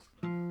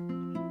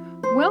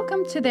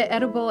Welcome to the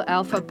Edible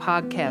Alpha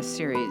podcast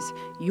series,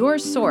 your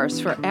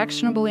source for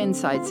actionable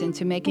insights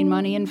into making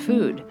money in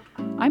food.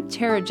 I'm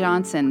Tara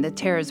Johnson, the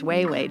Tara's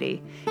Way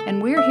Lady,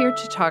 and we're here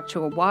to talk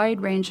to a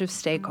wide range of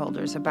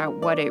stakeholders about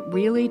what it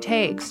really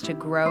takes to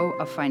grow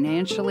a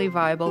financially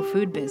viable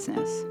food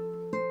business.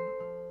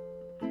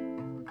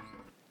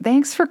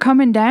 Thanks for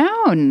coming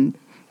down.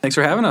 Thanks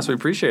for having us. We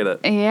appreciate it.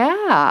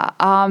 Yeah.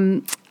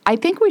 I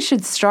think we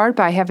should start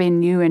by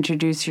having you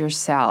introduce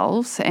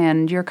yourselves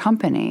and your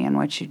company and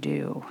what you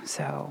do.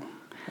 So,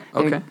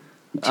 okay.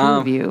 Two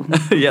of you.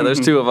 Yeah,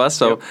 there's two of us.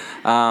 So,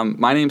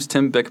 my name's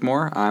Tim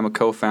Bickmore. I'm a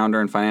co-founder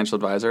and financial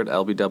advisor at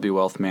LBW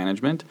Wealth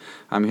Management.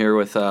 I'm here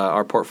with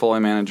our portfolio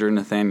manager,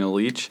 Nathaniel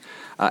Leach.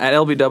 At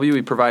LBW,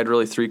 we provide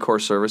really three core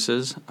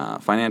services: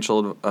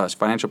 financial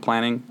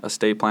planning,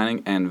 estate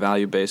planning, and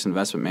value-based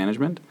investment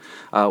management.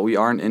 We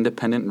are an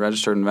independent and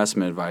registered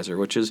investment advisor,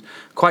 which is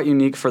quite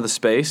unique for the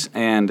space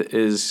and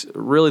is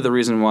really the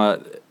reason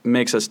what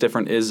makes us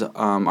different is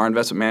our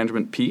investment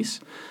management piece.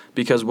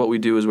 Because what we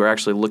do is we're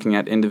actually looking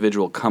at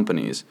individual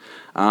companies.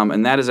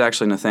 And that is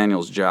actually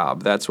Nathaniel's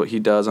job. That's what he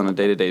does on a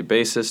day-to-day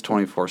basis,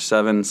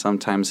 24/7.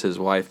 Sometimes his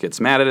wife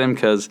gets mad at him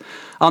because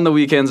on the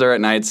weekends or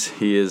at nights,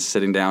 he is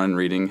sitting down and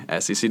reading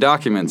SEC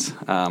documents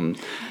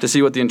to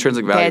see what the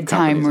intrinsic value of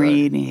companies Bedtime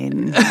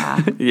reading.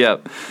 Yeah.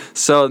 Yep.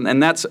 So,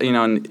 and that's,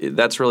 and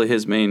that's really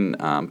his main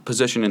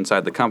position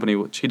inside the company,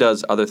 which he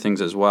does other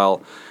things as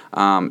well.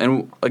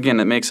 And again,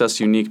 it makes us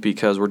unique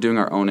because we're doing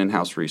our own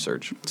in-house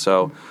research.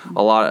 So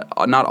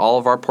not all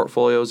of our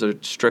portfolios are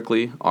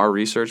strictly our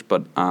research,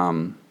 but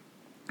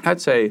I'd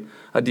say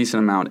a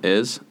decent amount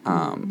is,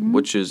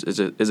 which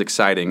is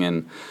exciting.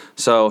 And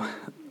so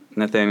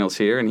Nathaniel's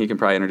here, and he can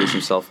probably introduce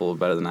himself a little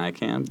better than I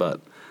can. But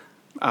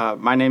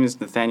my name is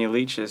Nathaniel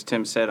Leach. As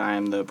Tim said, I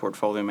am the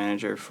portfolio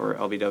manager for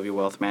LBW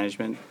Wealth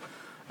Management.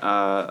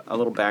 A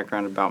little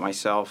background about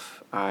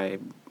myself. I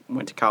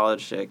went to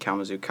college at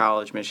Kalamazoo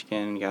College,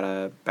 Michigan, got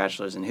a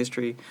bachelor's in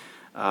history.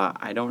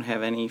 I don't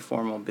have any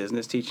formal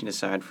business teaching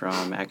aside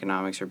from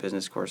economics or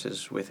business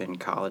courses within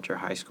college or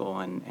high school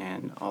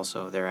and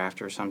also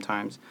thereafter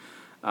sometimes.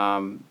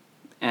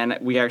 And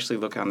we actually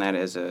look on that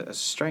as a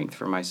strength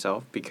for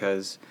myself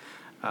because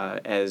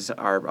as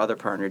our other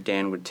partner,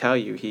 Dan, would tell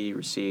you, he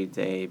received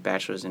a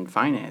bachelor's in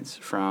finance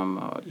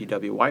from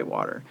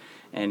UW-Whitewater.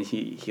 And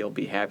he'll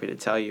be happy to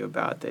tell you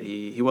about that.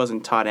 He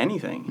wasn't taught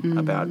anything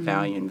about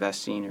value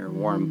investing or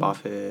Warren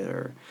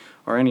Buffett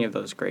or any of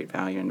those great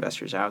value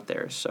investors out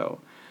there. So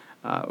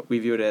we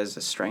view it as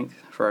a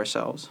strength for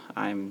ourselves.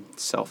 I'm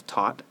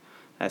self-taught.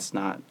 That's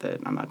not that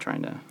I'm not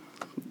trying to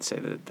say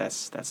that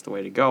that's the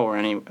way to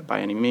go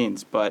by any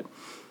means. But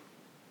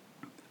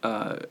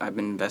I've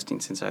been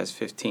investing since I was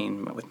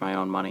 15 with my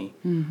own money.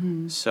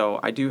 Mm-hmm. So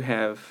I do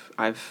have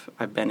I've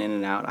been in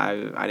and out.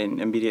 I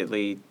didn't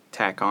immediately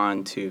tack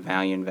on to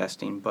value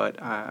investing,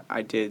 but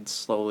I did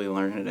slowly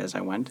learn it as I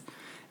went.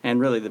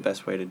 And really the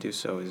best way to do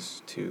so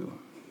is to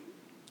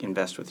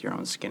invest with your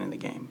own skin in the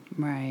game.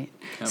 Right.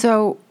 Yep.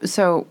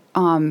 So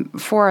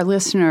for our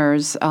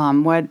listeners,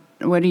 what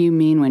do you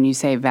mean when you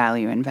say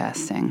value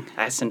investing?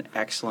 That's an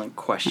excellent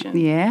question.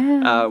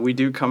 Yeah. We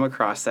do come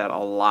across that a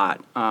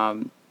lot.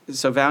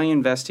 So value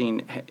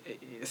investing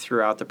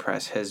throughout the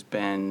press has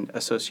been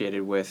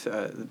associated with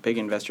big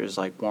investors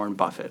like Warren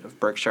Buffett of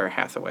Berkshire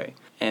Hathaway,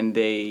 and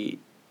they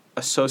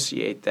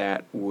associate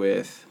that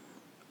with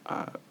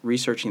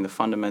researching the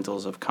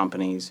fundamentals of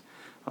companies,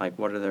 like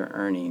what are their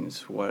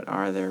earnings, what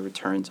are their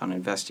returns on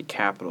invested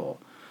capital,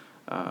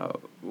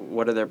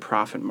 what are their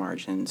profit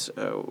margins,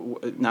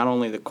 not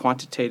only the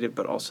quantitative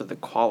but also the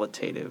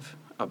qualitative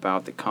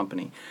about the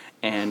company,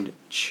 and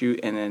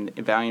then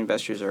value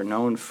investors are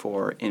known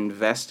for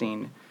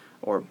investing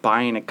or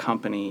buying a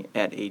company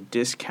at a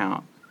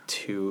discount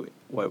to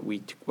what we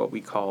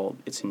call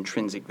its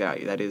intrinsic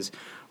value. That is,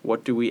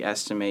 what do we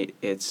estimate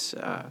its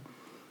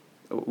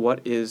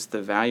what is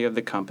the value of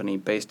the company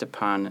based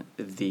upon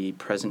the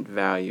present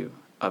value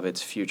of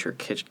its future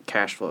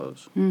cash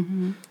flows?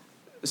 Mm-hmm.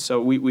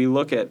 So we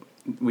look at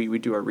we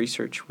do our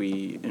research.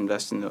 We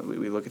invest in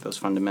we look at those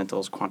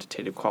fundamentals: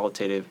 quantitative,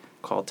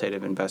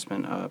 qualitative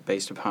investment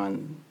based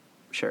upon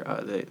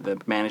the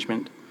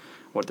management.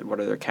 What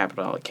are their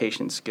capital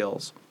allocation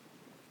skills,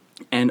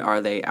 and are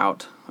they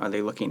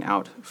looking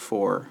out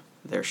for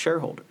their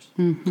shareholders?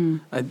 Mm-hmm.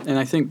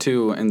 I think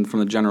too, and from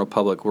the general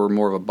public, we're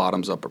more of a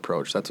bottoms-up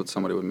approach. That's what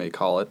somebody may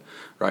call it,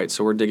 right?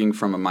 So we're digging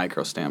from a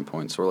micro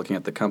standpoint. So we're looking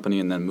at the company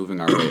and then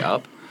moving our way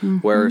up. Mm-hmm.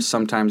 Where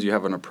sometimes you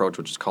have an approach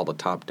which is called a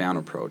top-down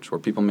approach, where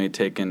people may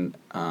take in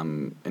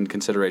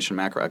consideration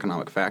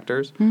macroeconomic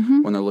factors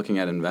when they're looking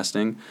at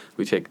investing.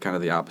 We take kind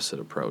of the opposite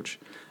approach.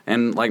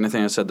 And like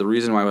Nathaniel said, the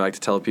reason why we like to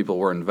tell people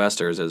we're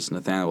investors, as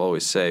Nathaniel will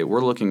always say,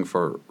 we're looking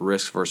for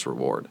risk versus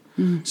reward.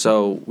 Mm-hmm.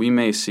 So we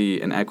may see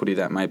an equity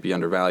that might be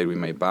undervalued, we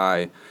may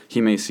buy.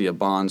 He may see a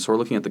bond. So we're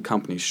looking at the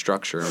company's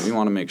structure, and we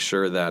want to make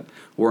sure that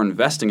we're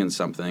investing in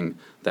something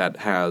that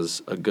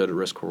has a good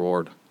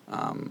risk-reward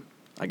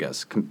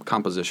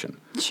composition.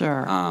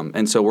 Sure.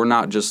 And so we're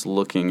not just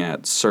looking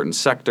at certain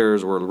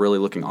sectors. We're really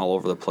looking all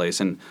over the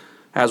place. And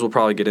as we'll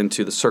probably get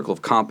into, the circle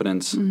of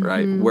competence,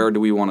 right? Where do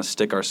we want to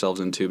stick ourselves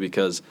into?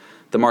 Because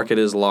the market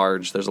is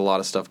large. There's a lot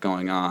of stuff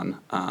going on.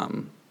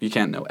 You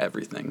can't know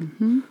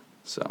everything.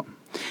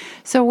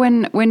 So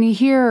when you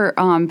hear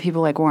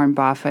people like Warren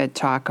Buffett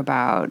talk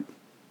about,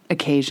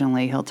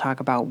 occasionally he'll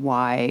talk about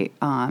why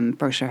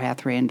Berkshire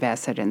Hathaway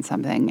invested in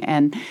something,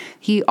 and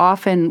he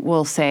often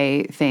will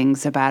say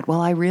things about,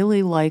 well, I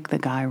really like the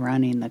guy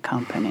running the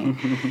company.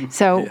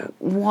 So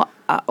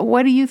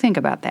what do you think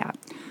about that?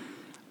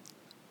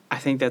 I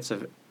think that's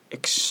an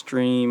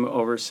extreme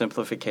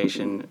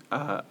oversimplification.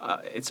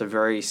 It's a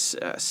very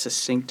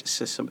succinct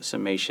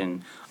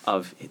summation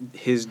of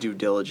his due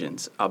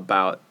diligence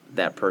about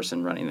that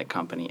person running the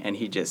company. And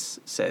he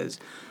just says,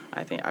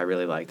 I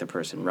really like the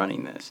person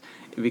running this.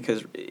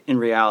 Because in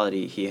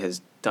reality, he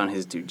has done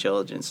his due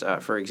diligence.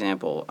 For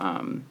example,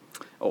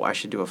 I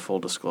should do a full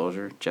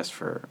disclosure just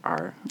for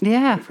our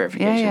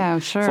verification. Yeah,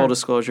 sure. Full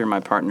disclosure, my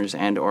partners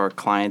and or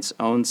clients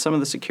own some of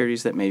the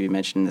securities that may be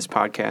mentioned in this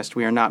podcast.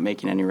 We are not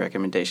making any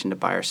recommendation to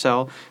buy or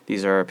sell.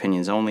 These are our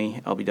opinions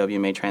only. LBW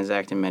may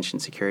transact and mention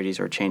securities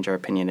or change our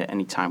opinion at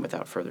any time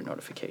without further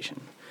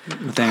notification.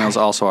 Nathaniel's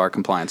also our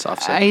compliance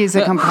officer. He's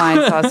a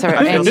compliance officer,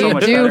 and so you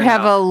much do better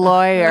have now. a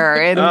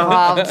lawyer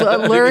involved,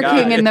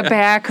 lurking in the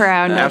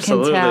background.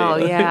 Absolutely. I can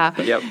tell.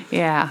 Yeah. Yep.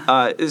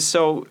 Yeah.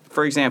 So,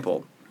 for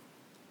example,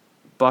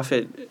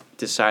 Buffett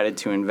decided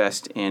to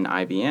invest in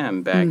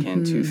IBM back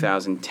in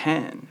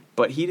 2010,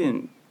 but he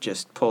didn't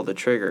just pull the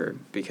trigger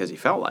because he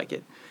felt like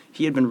it.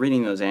 He had been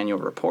reading those annual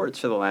reports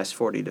for the last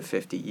 40 to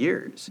 50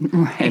 years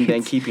and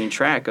then keeping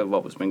track of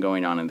what was been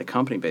going on in the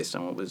company based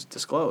on what was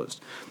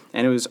disclosed.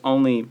 And it was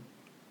only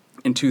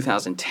in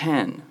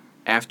 2010,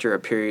 after a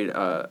period,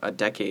 a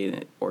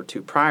decade or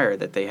two prior,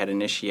 that they had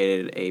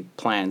initiated a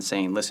plan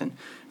saying, listen,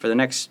 for the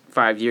next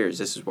 5 years,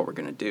 this is what we're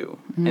going to do.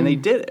 And they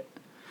did it.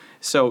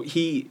 So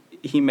he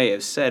may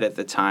have said at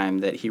the time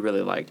that he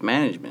really liked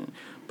management,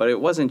 but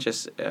it wasn't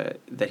just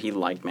that he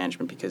liked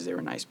management because they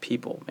were nice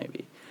people,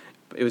 maybe.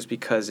 It was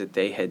because that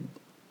they had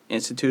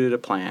instituted a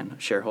plan, a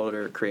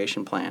shareholder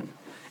creation plan,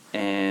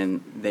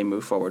 and they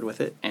moved forward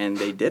with it, and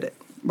they did it.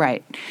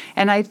 Right.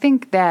 And I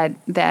think that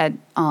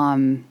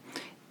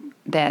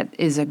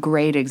is a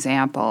great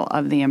example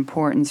of the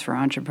importance for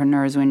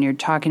entrepreneurs when you're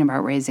talking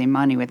about raising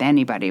money with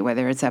anybody,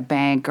 whether it's a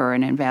bank or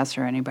an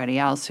investor or anybody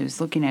else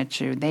who's looking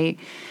at you. They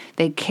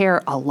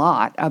care a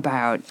lot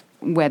about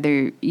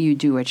whether you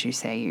do what you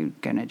say you're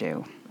going to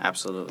do.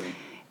 Absolutely.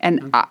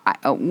 And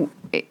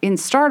in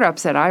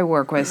startups that I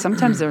work with,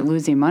 sometimes they're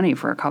losing money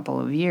for a couple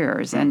of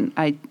years. And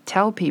I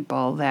tell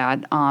people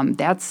that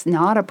that's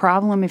not a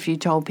problem if you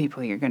told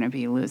people you're going to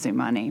be losing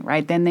money,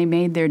 right? Then they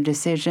made their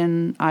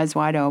decision, eyes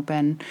wide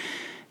open.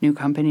 New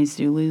companies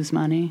do lose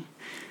money.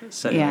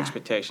 Setting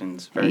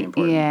expectations, very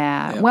important.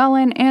 Yeah. Well,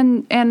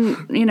 and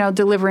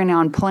delivering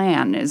on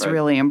plan is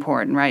really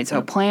important, right?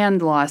 So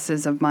planned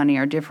losses of money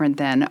are different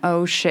than,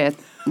 oh, shit,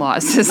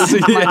 losses of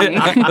money.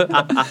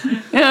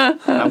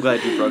 I'm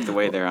glad you broke the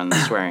way there on the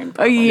swearing.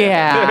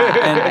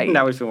 And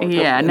now we feel more comfortable.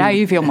 Yeah, now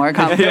you feel more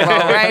comfortable,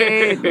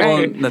 right?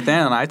 Well,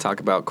 Nathaniel and I talk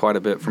about quite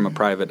a bit from a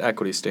private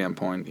equity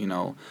standpoint,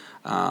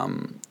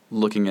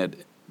 looking at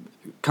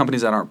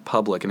companies that aren't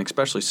public, and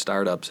especially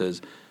startups,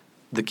 is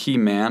the key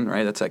man,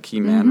 right? That's that key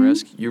man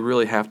risk. You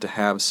really have to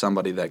have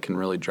somebody that can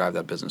really drive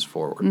that business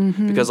forward.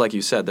 Because like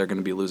you said, they're going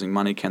to be losing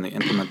money. Can they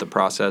implement the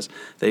process?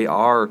 They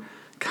are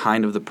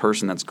kind of the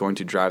person that's going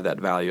to drive that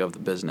value of the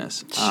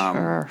business.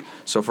 Sure.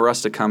 So for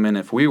us to come in,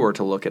 if we were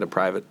to look at a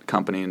private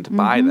company and to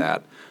buy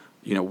that,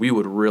 we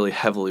would really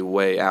heavily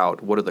weigh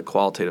out what are the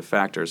qualitative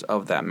factors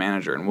of that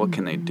manager and what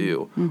can they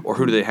do, or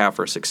who do they have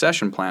for a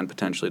succession plan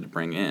potentially to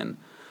bring in.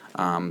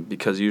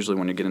 Because usually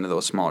when you get into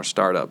those smaller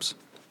startups,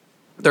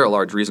 they're a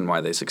large reason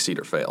why they succeed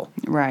or fail.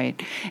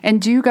 Right.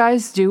 And do you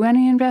guys do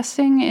any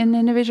investing in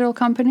individual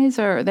companies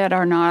or that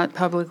are not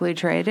publicly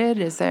traded?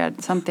 Is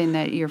that something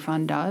that your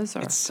fund does?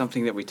 Or? It's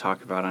something that we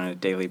talk about on a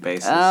daily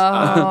basis.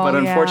 But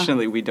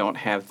unfortunately, we don't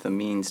have the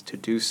means to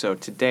do so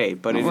today.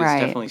 But it is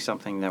definitely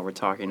something that we're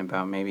talking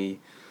about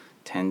maybe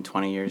 10,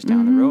 20 years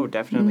down the road.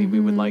 Definitely, we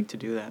would like to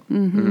do that.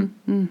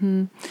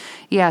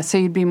 Yeah, so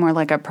you'd be more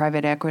like a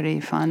private equity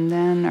fund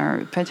then,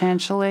 or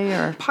potentially,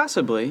 or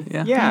possibly.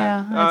 Yeah.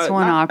 Yeah, that's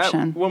one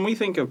option. When we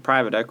think of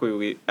private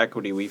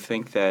equity, we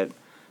think that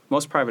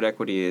most private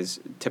equity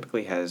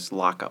typically has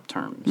lockup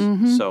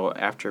terms. So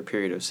after a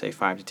period of say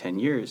 5 to 10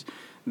 years,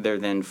 they're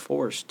then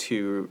forced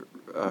to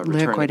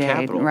return the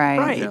capital.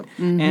 Right. Yep.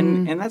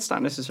 And that's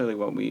not necessarily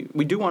what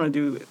we do want to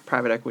do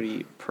private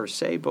equity per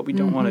se, but we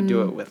don't want to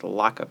do it with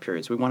lockup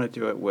periods. We want to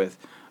do it with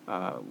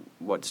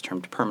what's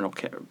termed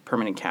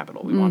permanent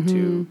capital. We want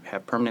to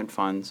have permanent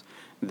funds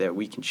that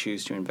we can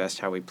choose to invest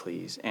how we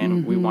please,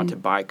 and we want to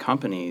buy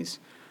companies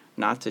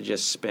not to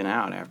just spin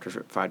out after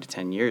 5 to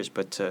 10 years,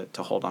 but to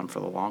hold on for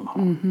the long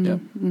haul.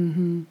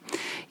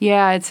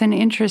 Yeah, it's an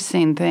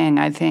interesting thing.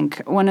 I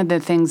think one of the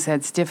things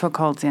that's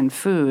difficult in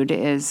food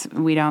is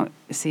we don't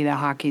see the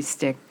hockey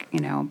stick,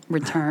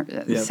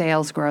 return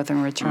sales growth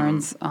and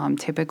returns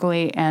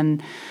typically,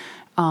 and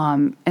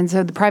And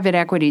so the private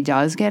equity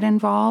does get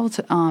involved,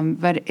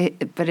 but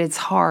it's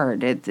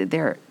hard.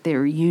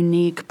 They're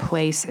unique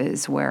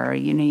places where a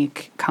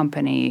unique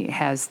company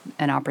has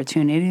an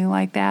opportunity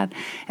like that,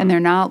 and they're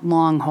not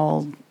long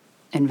hold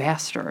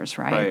investors,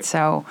 right?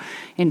 So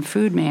in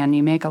Foodman,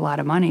 you make a lot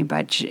of money,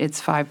 but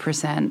it's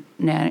 5%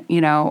 net,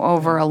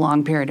 over a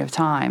long period of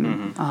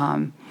time.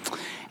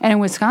 And in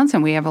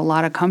Wisconsin, we have a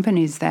lot of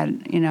companies that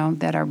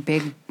are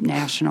big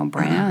national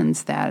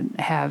brands that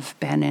have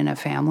been in a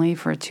family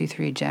for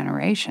 2-3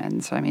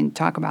 generations. I mean,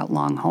 talk about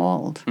long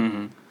hold.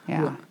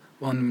 Yeah.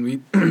 Well,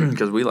 and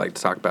because we like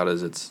to talk about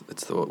it's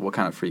what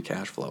kind of free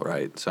cash flow,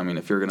 right? So I mean,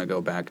 if you're going to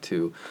go back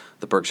to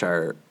the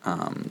Berkshire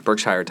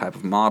type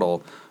of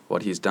model,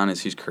 what he's done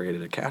is he's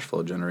created a cash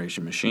flow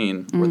generation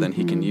machine where then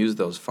he can use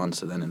those funds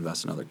to then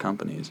invest in other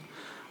companies.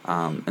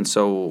 And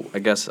so I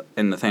guess,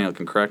 and Nathaniel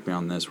can correct me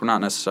on this, we're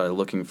not necessarily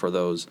looking for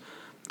those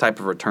type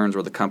of returns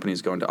where the company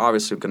is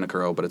obviously going to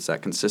grow, but it's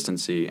that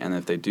consistency. And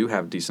if they do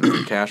have decent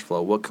free cash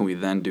flow, what can we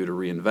then do to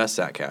reinvest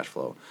that cash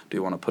flow? Do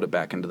we want to put it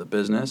back into the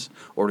business,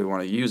 or do we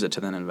want to use it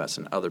to then invest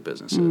in other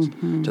businesses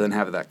to then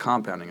have that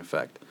compounding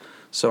effect?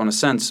 So in a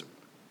sense,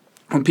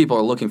 when people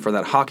are looking for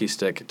that hockey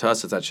stick, to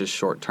us that's just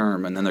short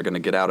term, and then they're going to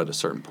get out at a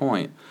certain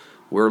point.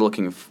 We're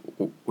looking.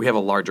 We have a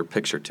larger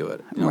picture to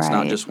it. It's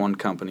not just one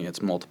company;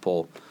 it's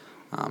multiple.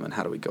 And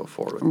how do we go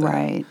forward with that?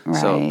 Right.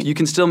 So you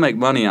can still make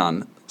money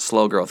on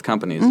slow growth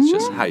companies. It's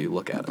just how you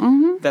look at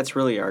it. That's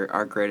really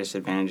our greatest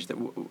advantage.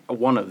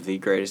 One of the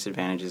greatest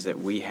advantages that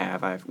we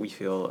have, we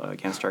feel,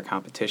 against our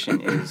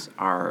competition is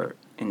our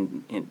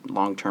in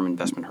long-term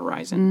investment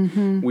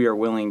horizon. We are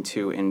willing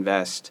to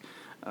invest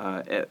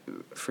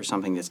for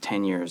something that's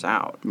 10 years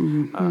out,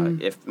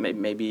 if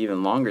maybe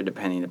even longer,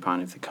 depending upon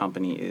if the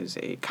company is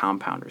a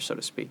compounder, so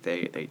to speak.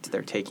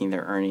 They're taking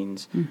their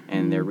earnings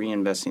and they're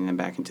reinvesting them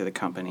back into the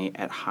company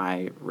at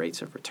high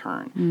rates of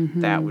return.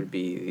 That would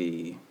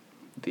be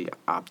the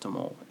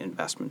optimal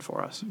investment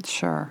for us.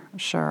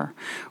 Sure.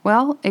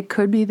 Well, it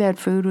could be that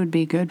food would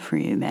be good for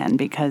you then,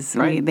 because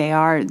they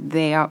are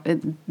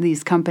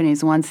these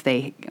companies, once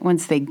they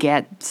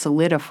get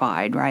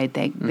solidified, right?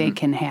 They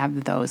can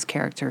have those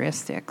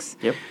characteristics.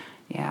 Yep.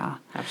 Yeah.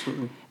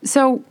 Absolutely.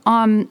 So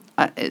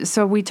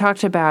so we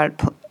talked about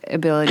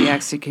ability to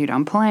execute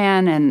on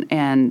plan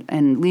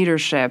and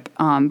leadership,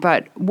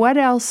 but what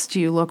else do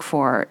you look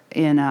for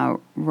in a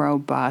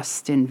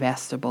robust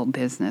investable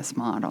business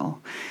model?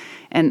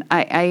 And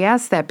I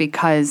ask that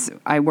because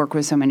I work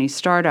with so many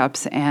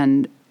startups,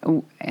 and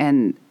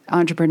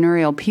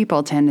entrepreneurial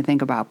people tend to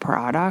think about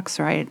products,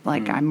 right?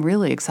 Like, I'm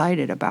really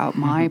excited about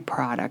my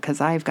product because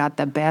I've got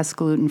the best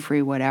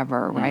gluten-free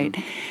whatever, right?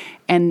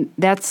 And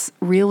that's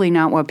really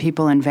not what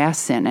people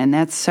invest in, and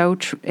that's so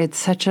it's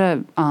such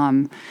a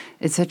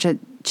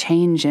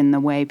change in the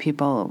way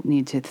people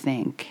need to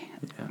think,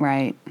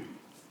 right?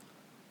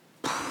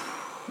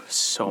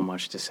 So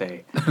much to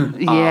say.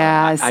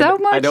 Yeah, so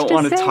much. I don't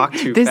want to talk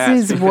too this fast.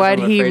 This is what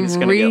he reads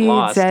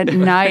at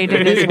night,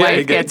 and his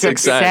wife gets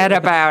upset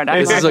about.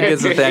 This is what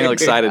gets Nathaniel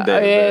excited.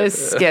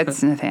 This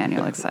gets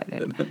Nathaniel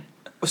excited.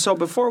 So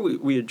before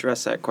we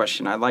address that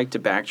question, I'd like to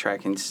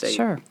backtrack and say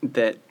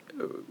that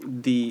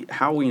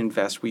how we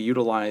invest, we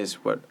utilize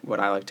what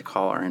I like to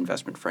call our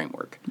investment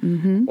framework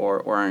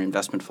or our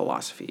investment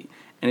philosophy,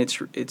 and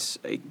it's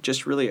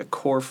just really a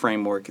core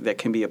framework that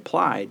can be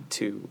applied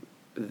to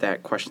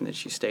that question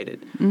that you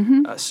stated.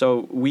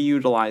 So we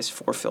utilize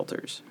 4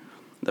 filters.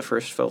 The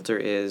first filter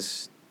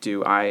is,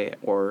 do I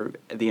or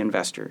the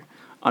investor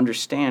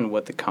understand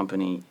what the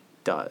company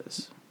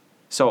does?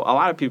 So a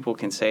lot of people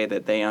can say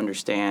that they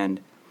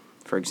understand,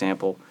 for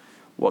example,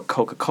 what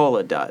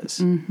Coca-Cola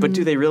does, but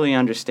do they really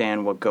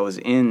understand what goes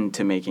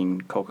into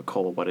making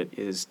Coca-Cola what it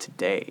is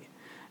today?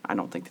 I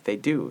don't think that they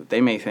do. They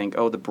may think,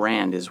 the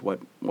brand is what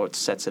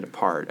sets it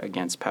apart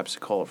against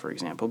Pepsi-Cola, for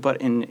example.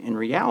 But in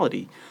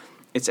reality,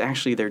 it's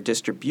actually their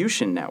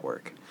distribution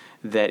network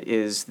that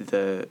is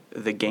the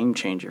game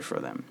changer for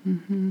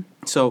them.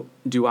 So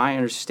do I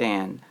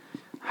understand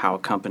how a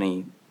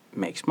company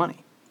makes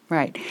money?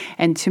 Right.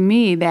 And to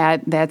me,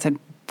 that's a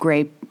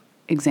great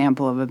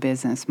example of a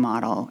business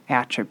model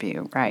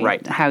attribute, right?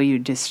 Right. How you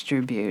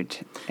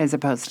distribute as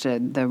opposed to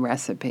the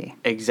recipe.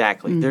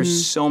 Exactly.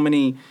 There's so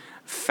many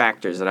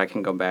factors that I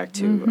can go back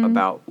to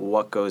about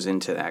what goes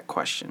into that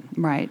question.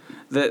 Right.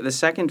 The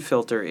second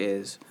filter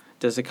is,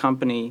 does the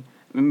company...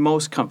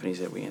 Most companies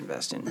that we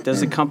invest in,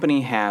 does the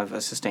company have a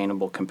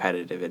sustainable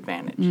competitive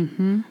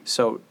advantage?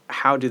 So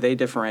how do they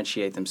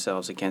differentiate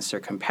themselves against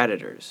their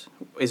competitors?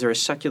 Is there a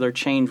secular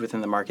change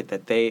within the market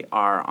that they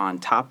are on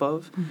top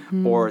of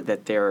or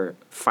that they're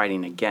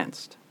fighting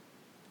against?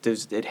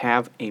 Does it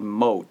have a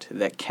moat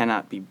that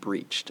cannot be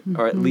breached,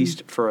 or at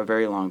least for a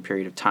very long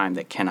period of time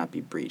that cannot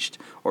be breached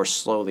or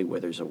slowly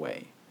withers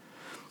away?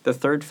 The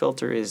third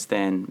filter is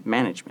then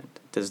management.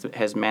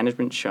 Has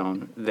management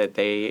shown that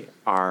they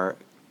are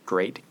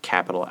great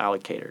capital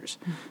allocators?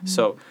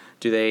 So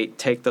do they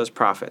take those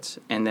profits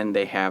and then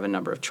they have a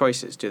number of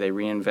choices? Do they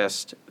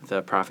reinvest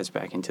the profits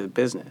back into the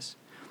business?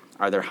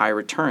 Are there high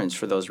returns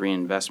for those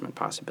reinvestment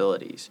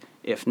possibilities?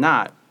 If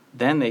not,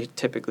 then they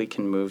typically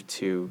can move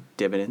to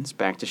dividends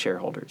back to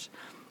shareholders.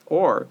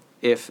 Or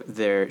if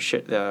the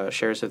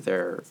shares of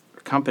their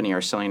company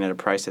are selling at a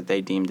price that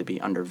they deem to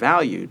be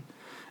undervalued,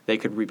 they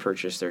could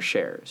repurchase their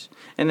shares.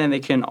 And then they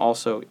can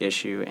also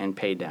issue and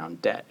pay down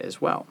debt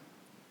as well.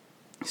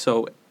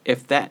 So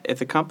if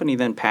the company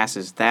then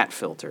passes that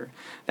filter,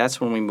 that's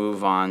when we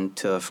move on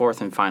to the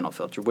fourth and final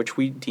filter, which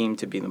we deem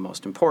to be the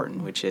most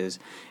important, which is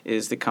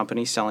the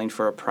company selling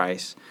for a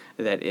price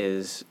that it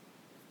is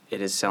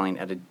selling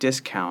at a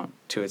discount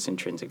to its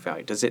intrinsic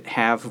value? Does it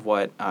have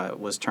what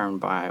was termed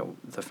by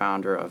the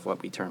founder of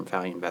what we term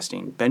value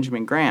investing,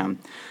 Benjamin Graham,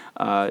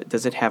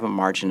 does it have a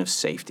margin of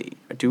safety?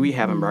 Do we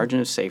have a margin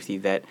of safety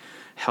that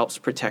helps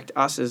protect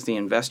us as the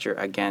investor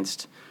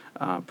against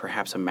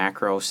perhaps a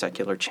macro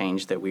secular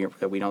change that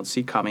we don't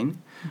see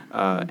coming,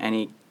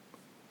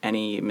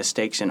 any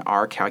mistakes in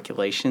our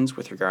calculations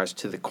with regards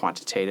to the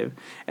quantitative,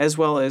 as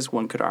well as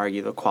one could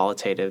argue the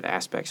qualitative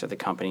aspects of the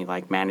company,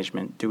 like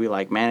management. Do we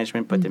like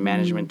management, but did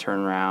management turn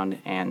around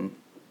and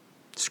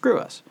screw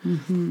us?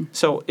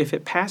 So if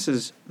it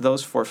passes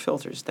those four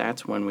filters,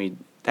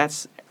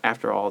 that's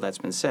after all that's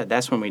been said,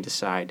 that's when we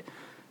decide,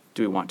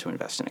 do we want to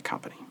invest in a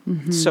company?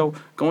 So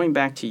going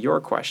back to your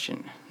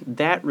question,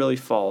 that really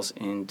falls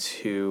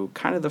into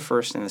kind of the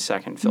first and the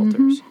second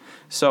filters.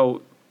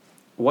 So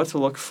what to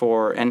look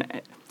for,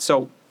 and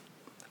so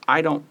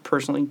I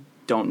personally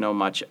don't know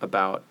much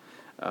about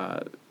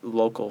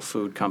local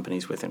food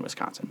companies within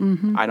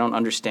Wisconsin. I don't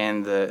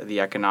understand the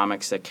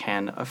economics that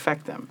can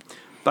affect them,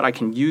 but I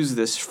can use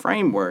this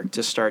framework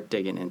to start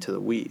digging into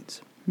the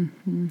weeds.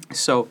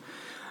 So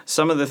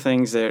some of the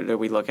things that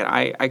we look at,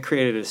 I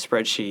created a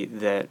spreadsheet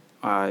that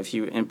if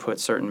you input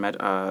certain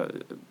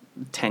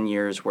 10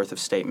 years worth of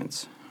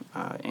statements,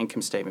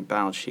 income statement,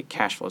 balance sheet,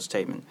 cash flow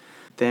statement,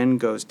 then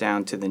goes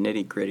down to the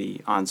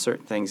nitty-gritty on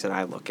certain things that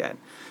I look at.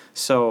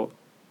 So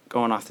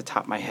going off the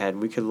top of my head,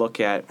 we could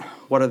look at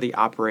what are the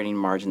operating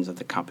margins of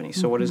the company.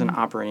 So what is an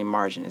operating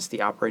margin? It's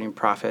the operating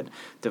profit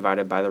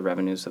divided by the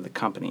revenues of the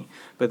company.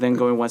 But then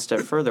going one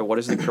step further, what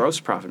is the gross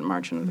profit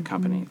margin of the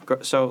company?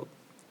 So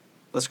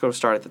let's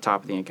start at the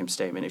top of the income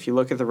statement. If you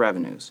look at the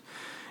revenues,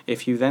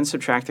 if you then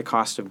subtract the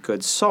cost of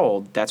goods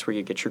sold, that's where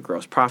you get your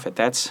gross profit.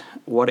 That's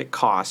what it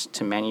costs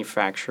to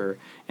manufacture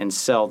and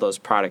sell those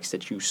products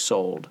that you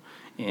sold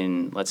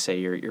in, let's say,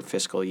 your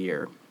fiscal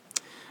year.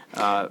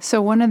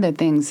 So one of the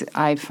things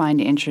I find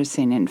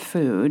interesting in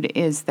food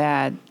is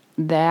that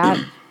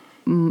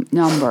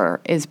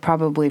number is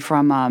probably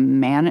from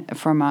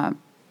a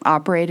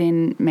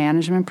operating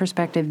management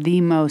perspective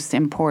the most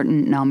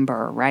important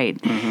number,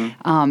 right?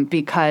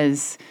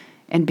 Because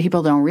and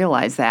people don't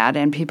realize that,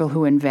 and people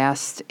who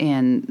invest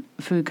in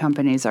food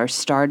companies are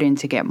starting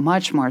to get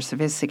much more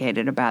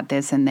sophisticated about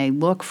this, and they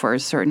look for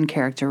certain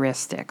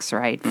characteristics,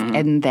 right,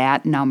 in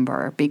that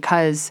number,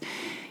 because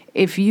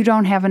if you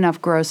don't have enough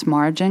gross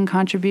margin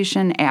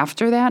contribution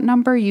after that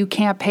number, you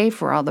can't pay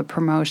for all the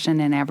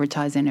promotion and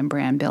advertising and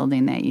brand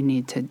building that you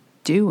need to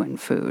do in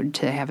food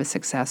to have a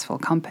successful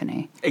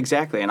company.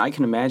 Exactly, and I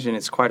can imagine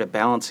it's quite a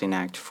balancing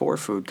act for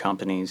food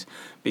companies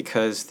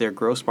because their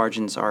gross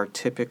margins are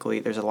typically,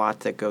 there's a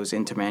lot that goes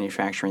into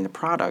manufacturing the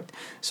product.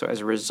 So as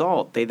a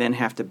result, they then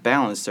have to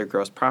balance their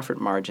gross profit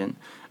margin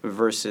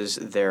versus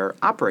their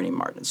operating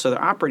margin. So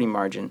their operating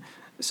margin,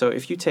 so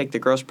if you take the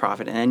gross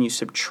profit and then you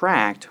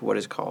subtract what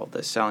is called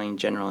the selling,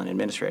 general, and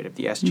administrative,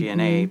 the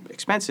SG&A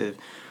expensive,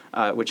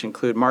 which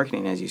include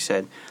marketing, as you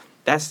said,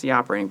 that's the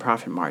operating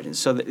profit margin.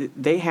 So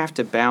they have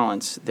to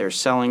balance their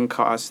selling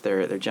costs,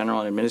 their general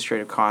and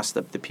administrative costs,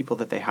 the people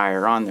that they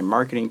hire on, their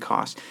marketing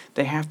costs.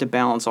 They have to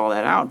balance all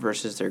that out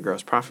versus their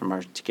gross profit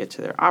margin to get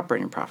to their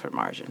operating profit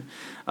margin.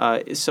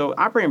 So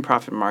operating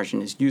profit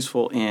margin is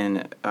useful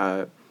in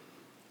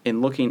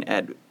looking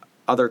at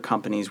other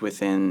companies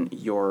within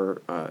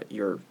your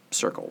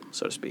circle,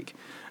 so to speak.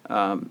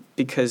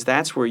 Because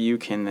that's where you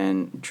can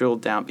then drill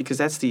down, because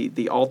that's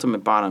the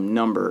ultimate bottom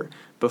number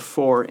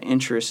before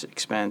interest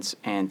expense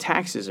and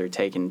taxes are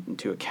taken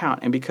into account.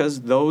 And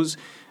because those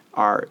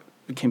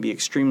can be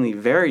extremely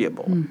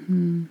variable,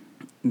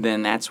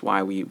 then that's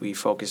why we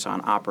focus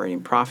on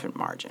operating profit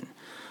margin.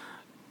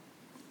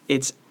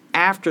 It's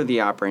after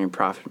the operating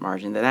profit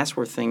margin that's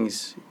where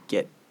things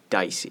get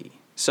dicey.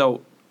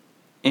 So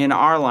in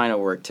our line of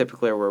work,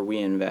 typically where we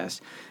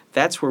invest,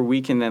 that's where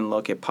we can then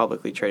look at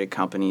publicly traded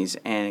companies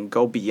and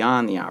go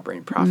beyond the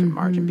operating profit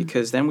margin,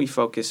 because then we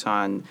focus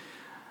on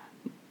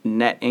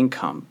net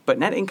income. But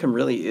net income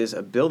really is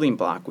a building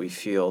block, we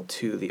feel,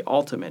 to the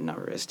ultimate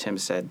number, as Tim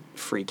said,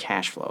 free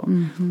cash flow.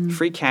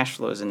 Free cash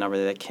flow is a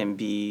number that can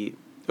be,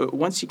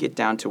 once you get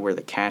down to where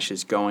the cash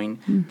is going,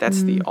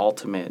 that's the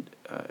ultimate,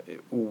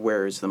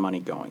 where is the money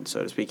going,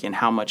 so to speak, and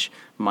how much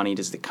money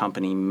does the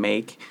company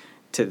make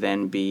to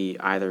then be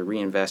either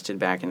reinvested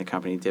back in the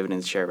company,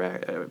 dividends, share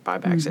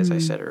buybacks, as I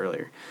said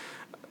earlier.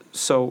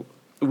 So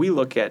we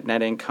look at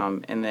net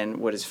income, and then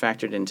what is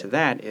factored into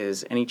that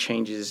is any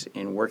changes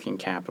in working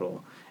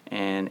capital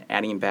and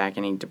adding back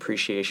any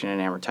depreciation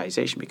and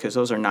amortization, because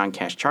those are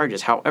non-cash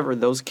charges. However,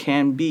 those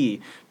can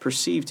be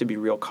perceived to be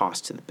real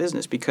costs to the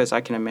business, because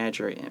I can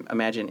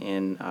imagine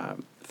in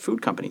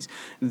food companies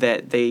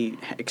that they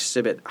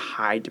exhibit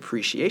high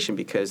depreciation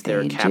because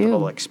their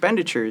capital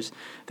expenditures,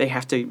 they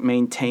have to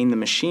maintain the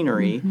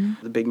machinery,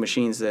 the big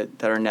machines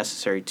that are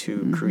necessary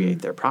to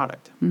create their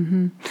product.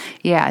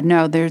 Yeah,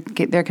 no, there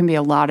can be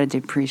a lot of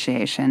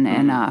depreciation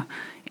in a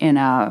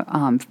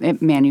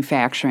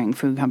manufacturing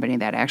food company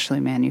that actually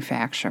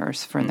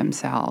manufactures for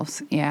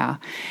themselves. Yeah,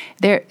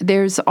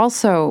 there's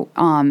also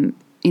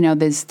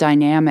this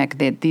dynamic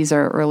that these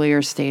are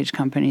earlier stage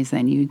companies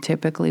than you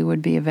typically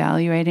would be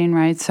evaluating,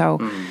 right? So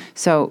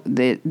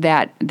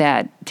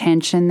that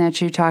tension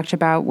that you talked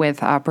about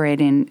with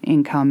operating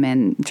income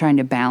and trying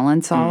to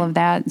balance all of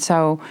that.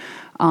 So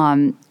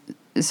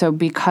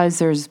because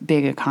there's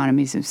big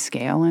economies of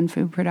scale in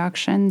food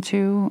production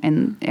too,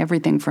 and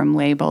everything from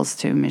labels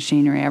to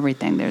machinery,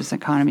 everything, there's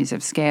economies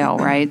of scale,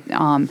 right?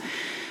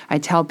 I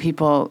tell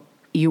people,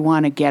 you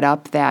want to get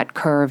up that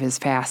curve as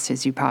fast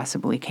as you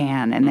possibly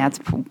can. And that's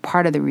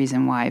part of the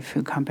reason why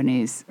food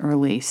companies,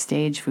 early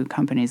stage food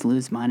companies,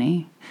 lose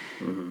money,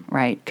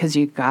 right? Because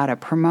you got to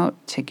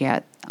promote to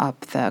get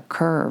up the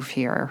curve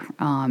here.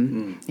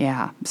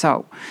 Yeah.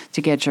 So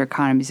to get your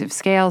economies of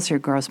scale, so your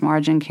gross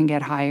margin can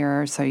get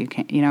higher. So you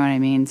can, you know what I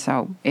mean?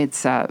 So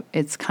it's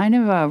kind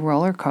of a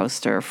roller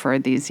coaster for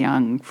these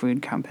young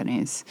food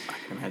companies.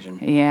 I can imagine.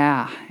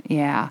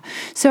 Yeah.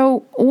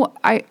 So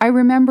I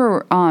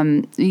remember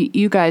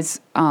you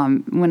guys,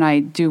 when I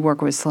do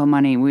work with Slow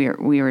Money,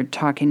 we were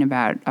talking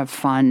about a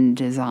fund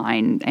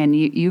design, and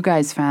you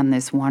guys found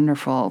this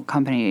wonderful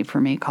company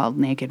for me called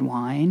Naked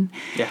Wine.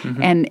 Yeah.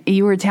 And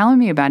you were telling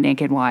me about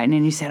Naked Wine,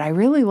 and you said, I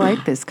really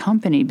like this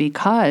company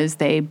because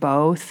they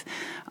both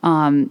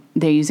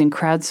they're using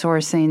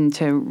crowdsourcing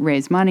to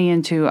raise money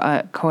into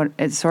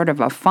it's sort of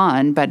a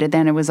fund, but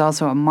then it was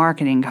also a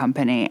marketing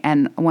company.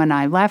 And when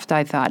I left,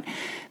 I thought,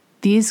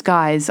 these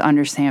guys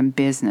understand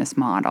business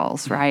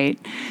models, right?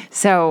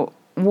 So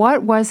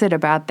what was it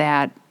about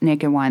that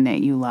Naked Wine that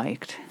you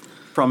liked?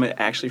 From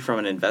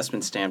an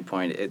investment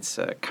standpoint, it's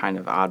a kind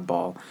of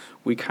oddball.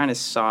 We kind of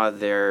saw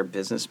their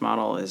business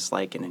model as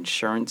like an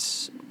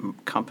insurance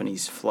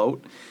company's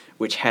float,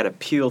 which had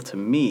appeal to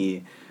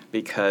me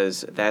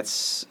because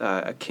that's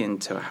akin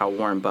to how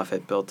Warren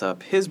Buffett built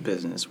up his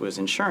business, was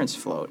insurance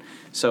float.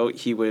 So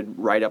he would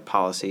write up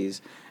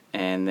policies,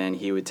 and then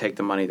he would take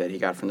the money that he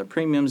got from the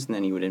premiums, and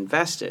then he would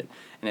invest it.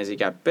 And as he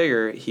got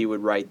bigger, he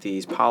would write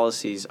these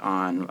policies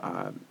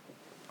on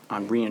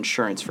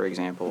reinsurance, for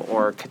example,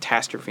 or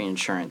catastrophe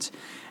insurance.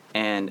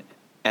 And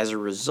as a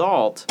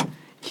result,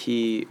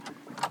 he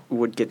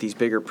would get these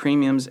bigger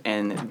premiums,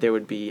 and they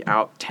would be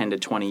out 10 to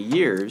 20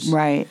 years.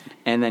 Right.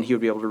 And then he would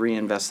be able to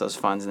reinvest those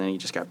funds, and then he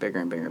just got bigger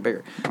and bigger and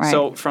bigger. Right.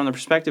 So from the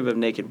perspective of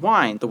Naked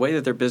Wine, the way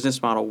that their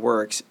business model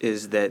works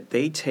is that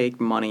they take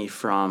money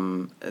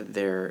from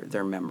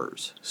their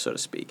members, so to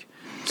speak.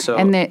 So,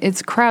 and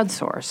it's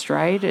crowdsourced,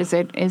 right? Is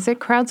it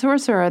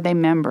crowdsourced, or are they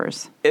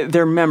members?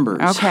 They're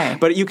members. Okay.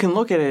 But you can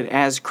look at it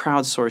as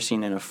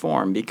crowdsourcing in a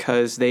form,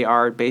 because they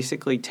are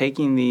basically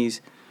taking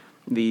these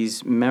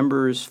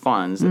members'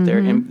 funds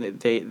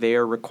that they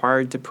are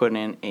required to put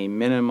in a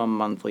minimum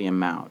monthly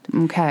amount.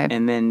 Okay.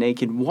 And then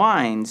Naked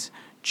Wines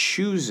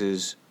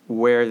chooses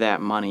where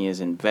that money is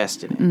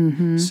invested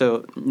in.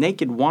 So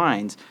Naked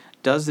Wines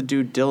does the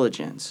due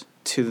diligence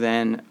to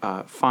then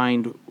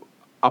find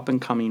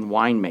up-and-coming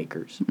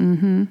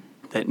winemakers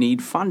that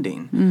need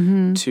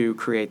funding to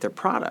create their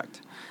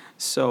product.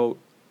 So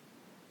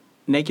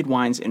Naked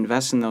Wines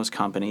invests in those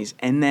companies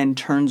and then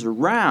turns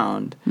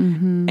around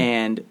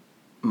and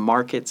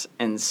markets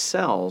and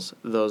sells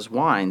those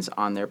wines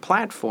on their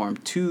platform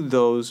to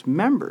those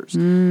members.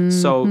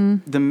 So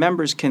the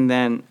members can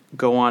then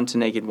go on to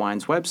Naked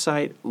Wine's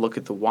website, look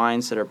at the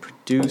wines that are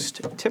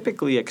produced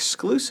typically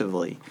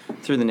exclusively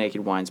through the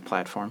Naked Wines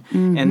platform,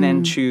 and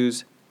then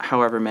choose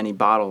however many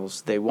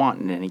bottles they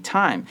want at any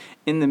time.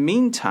 In the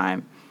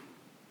meantime,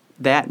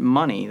 that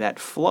money, that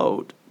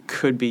float,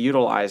 could be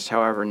utilized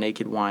however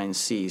Naked Wine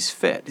sees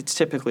fit. It's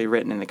typically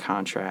written in the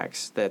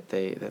contracts that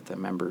the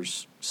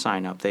members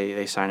sign up.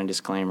 They sign a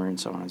disclaimer and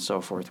so on and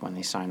so forth when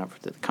they sign up for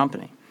the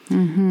company.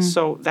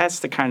 So that's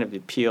the kind of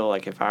appeal.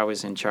 Like if I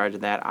was in charge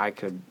of that, I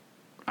could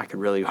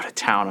really go to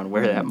town on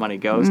where that money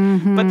goes.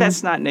 But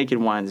that's not Naked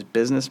Wine's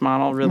business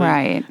model, really.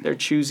 Right. They're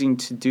choosing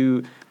to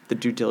do the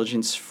due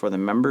diligence for the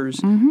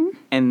members,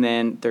 and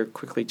then they're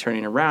quickly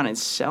turning around and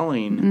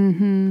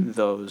selling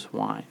those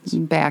wines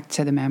back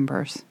to the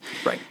members.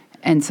 Right.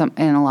 And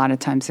a lot of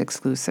times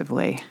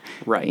exclusively.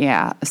 Right.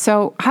 Yeah.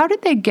 So how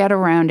did they get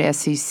around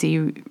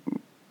SEC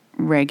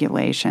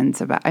regulations?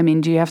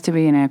 Do you have to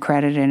be an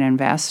accredited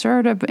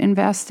investor to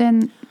invest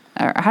in?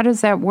 Or how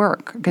does that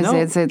work? Because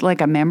is it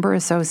like a member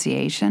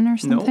association or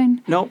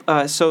something? Nope.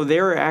 So they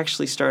were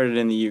actually started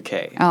in the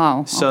UK.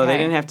 Oh, So okay. they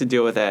didn't have to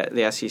deal with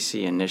the SEC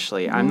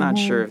initially. I'm not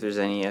sure if there's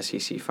any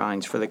SEC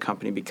filings for the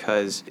company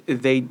because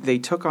they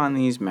took on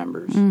these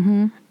members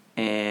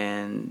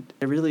and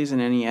there really isn't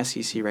any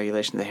SEC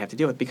regulation they have to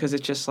deal with because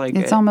it's just like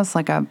it's almost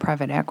like a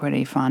private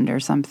equity fund or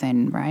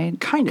something, right?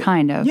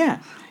 Kind of. Yeah.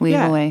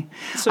 Legally.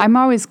 Yeah. So, I'm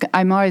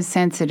always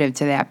sensitive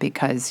to that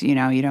because you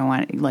don't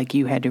want, like,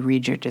 you had to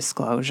read your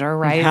disclosure,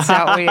 right? So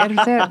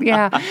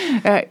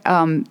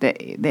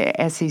the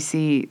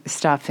SEC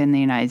stuff in the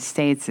United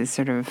States is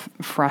sort of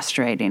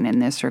frustrating in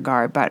this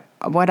regard. But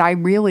what I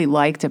really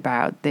liked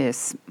about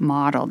this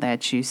model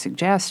that you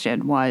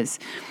suggested was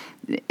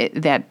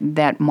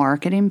that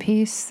marketing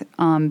piece,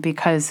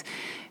 because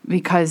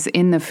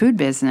in the food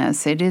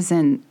business, it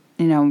isn't,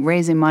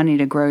 raising money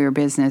to grow your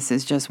business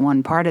is just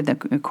one part of the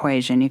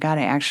equation. You got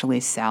to actually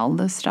sell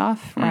the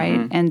stuff, right?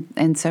 Mm-hmm.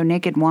 And so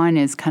Naked Wine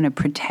is kind of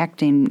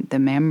protecting the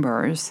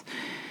members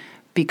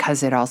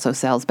because it also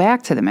sells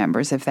back to the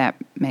members, if that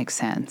makes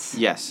sense.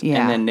 Yes. Yeah.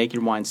 And then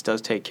Naked Wines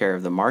does take care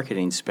of the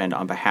marketing spend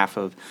on behalf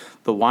of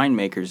the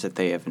winemakers that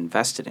they have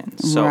invested in.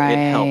 So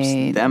it helps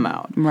them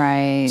out.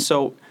 Right.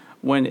 So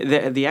when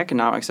the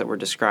economics that were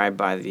described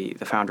by the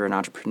founder and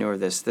entrepreneur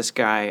of this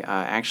guy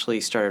actually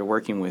started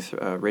working with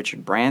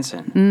Richard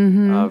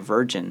Branson of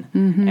Virgin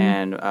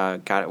and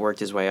worked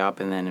his way up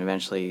and then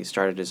eventually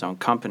started his own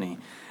company.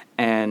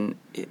 And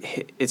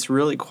it's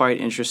really quite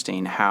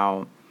interesting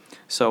how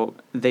so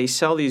they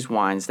sell these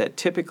wines that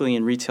typically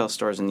in retail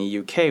stores in the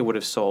UK would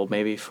have sold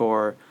maybe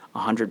for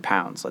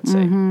 £100, let's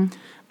say.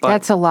 But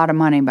that's a lot of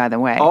money, by the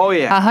way. Oh,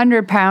 yeah.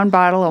 100-pound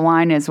bottle of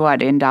wine is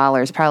what, in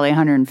dollars? Probably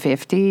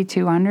 150,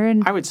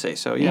 200? I would say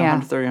so,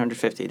 yeah. $130,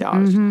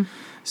 $150.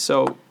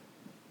 So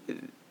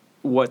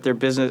what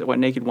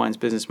Naked Wine's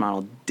business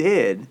model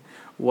did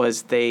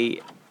was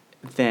they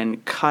then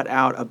cut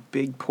out a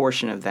big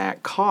portion of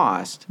that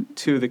cost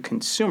to the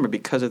consumer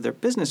because of their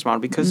business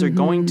model, because they're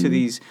going to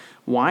these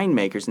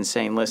winemakers and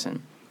saying,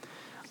 listen,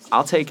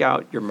 I'll take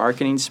out your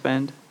marketing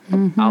spend.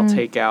 I'll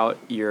take out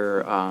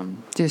your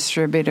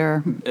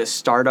distributor,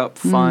 startup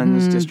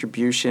funds,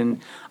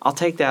 distribution. I'll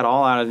take that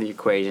all out of the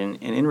equation,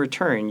 and in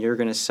return, you're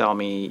going to sell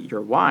me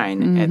your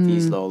wine at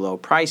these low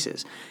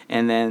prices.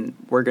 And then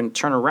we're going to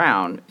turn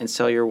around and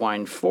sell your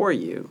wine for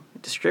you,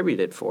 distribute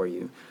it for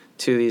you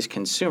to these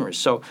consumers.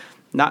 So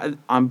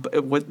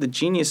what the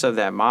genius of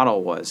that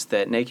model was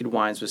that Naked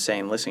Wines was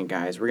saying, listen,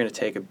 guys, we're going to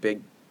take a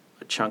big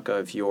chunk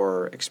of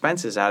your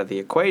expenses out of the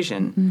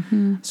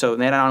equation. So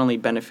they not only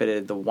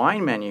benefited the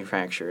wine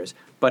manufacturers,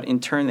 but in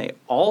turn they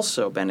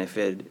also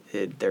benefited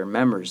their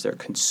members, their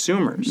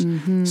consumers.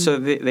 So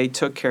they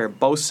took care of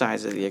both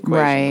sides of the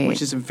equation,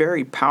 which is a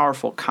very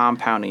powerful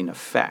compounding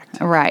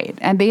effect. Right.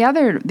 And the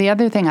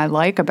other thing I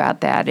like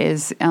about that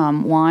is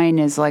wine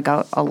is like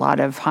a lot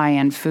of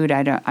high-end food.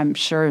 I'm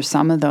sure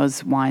some of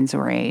those wines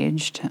were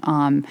aged.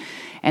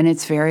 And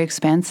it's very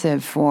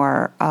expensive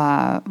for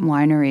a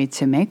winery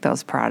to make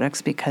those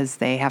products because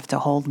they have to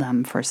hold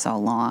them for so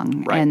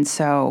long. Right. And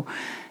so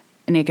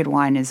Naked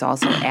Wine is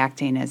also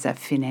acting as a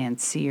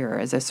financier,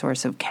 as a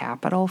source of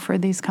capital for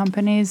these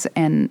companies.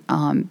 And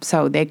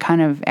so they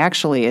kind of,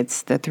 actually,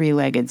 it's the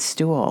three-legged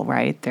stool,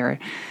 right?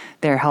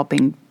 They're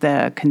helping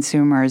the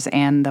consumers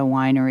and the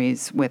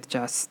wineries with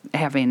just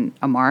having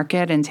a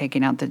market and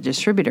taking out the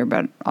distributor,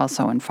 but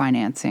also in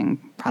financing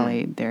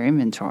probably their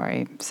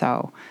inventory.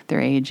 So they're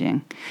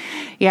aging.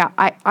 Yeah,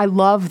 I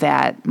love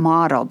that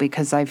model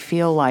because I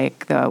feel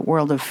like the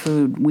world of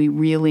food, we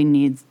really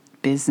need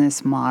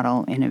business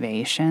model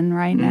innovation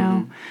right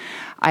now.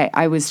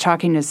 I was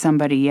talking to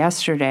somebody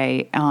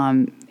yesterday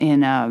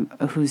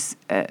who's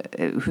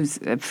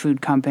a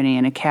food company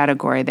in a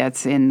category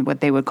that's in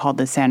what they would call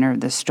the center of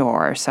the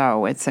store.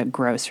 So it's a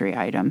grocery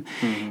item.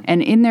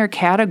 And in their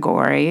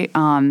category,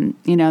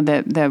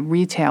 the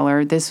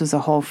retailer, this was a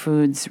Whole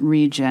Foods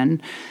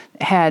region,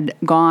 had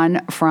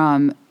gone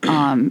from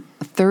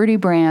 30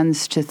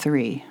 brands to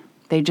 3.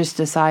 They just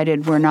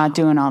decided we're not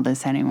doing all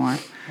this anymore.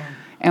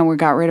 And we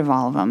got rid of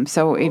all of them.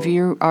 So if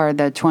you are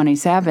the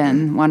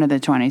 27, one of the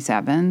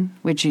 27,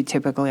 which you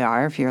typically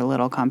are if you're a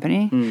little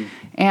company,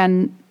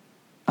 and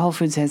Whole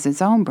Foods has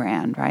its own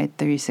brand, right,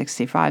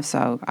 365.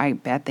 So I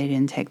bet they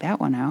didn't take that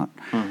one out.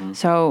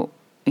 So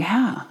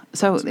yeah,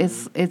 so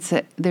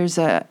there's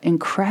a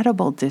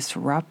incredible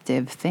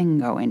disruptive thing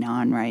going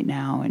on right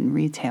now in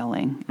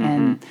retailing,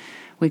 and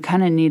we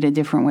kind of need a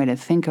different way to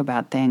think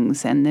about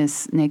things. And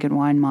this Naked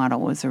Wine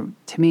model to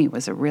me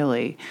was a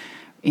really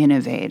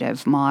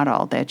innovative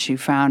model that you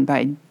found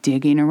by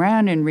digging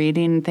around and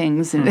reading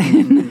things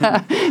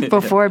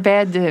before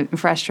bed to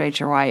frustrate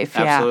your wife.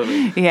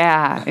 Absolutely.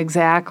 Yeah,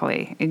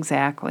 exactly.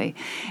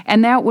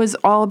 And that was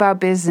all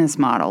about business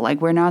model. Like,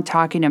 we're not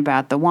talking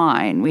about the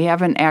wine. We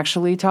haven't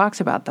actually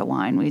talked about the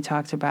wine. We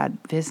talked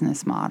about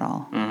business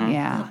model.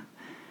 Yeah.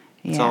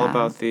 It's all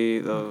about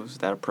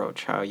that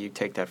approach, how you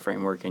take that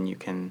framework and you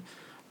can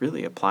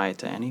really apply it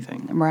to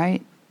anything.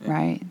 Right.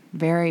 Right.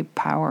 Very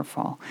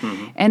powerful.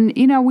 And,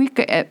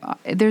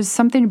 there's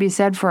something to be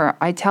said for,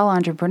 I tell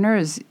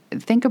entrepreneurs,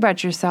 think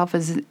about yourself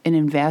as an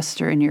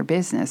investor in your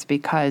business,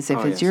 because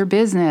if it's your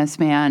business,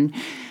 man,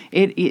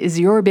 it is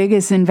your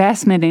biggest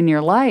investment in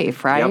your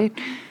life, right?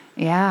 Yep.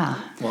 Yeah.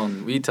 Well,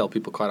 and we tell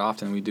people quite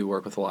often, we do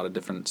work with a lot of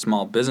different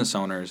small business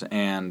owners,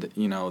 and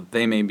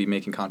they may be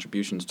making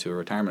contributions to a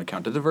retirement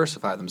account to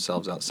diversify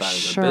themselves outside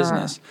of their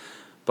business.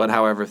 But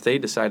however, if they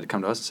decide to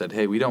come to us and said,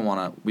 "Hey, we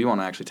want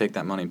to actually take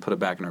that money and put it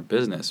back in our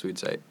business," we'd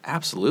say,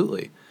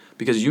 "Absolutely,"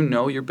 because you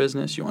know your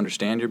business, you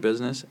understand your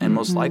business, and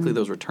most likely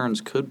those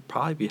returns could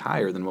probably be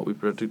higher than what we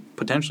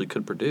potentially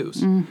could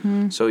produce.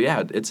 So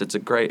yeah, it's a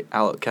great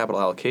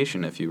capital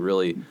allocation if you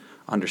really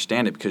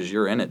understand it, because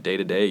you're in it day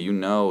to day. You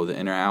know the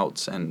in or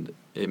outs, and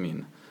I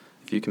mean,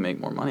 if you can make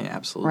more money,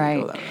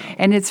 absolutely go that route.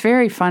 And it's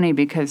very funny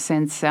because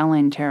since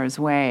selling Tara's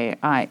Way,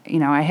 I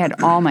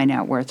had all my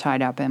net worth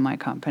tied up in my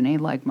company,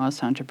 like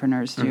most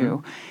entrepreneurs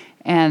do,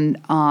 and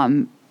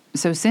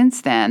so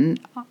since then,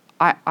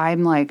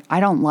 I'm like, I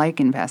don't like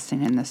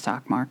investing in the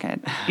stock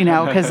market,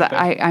 because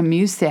I'm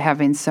used to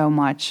having so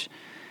much.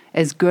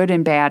 As good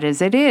and bad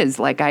as it is,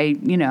 like I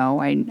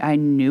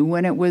knew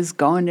when it was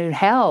going to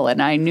hell,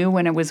 and I knew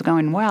when it was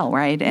going well,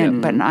 right?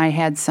 And but I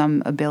had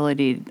some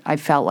ability. I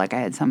felt like I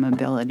had some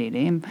ability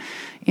to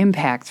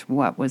impact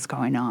what was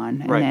going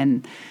on. Right.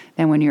 And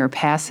then when you're a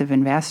passive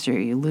investor,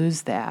 you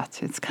lose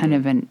that. It's kind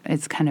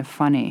of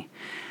funny.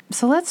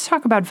 So let's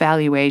talk about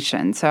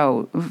valuation.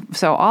 So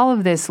all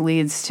of this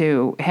leads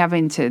to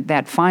having to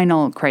that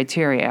final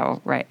criteria,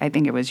 right? I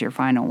think it was your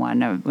final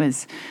one. It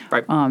was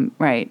right.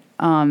 Right.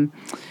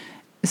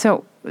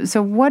 So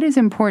what is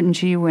important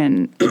to you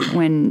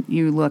when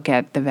you look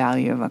at the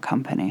value of a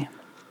company?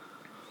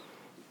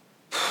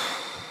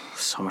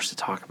 So much to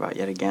talk about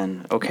yet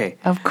again. Okay.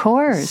 Of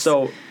course.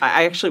 So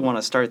I actually want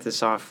to start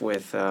this off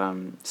with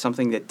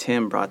something that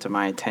Tim brought to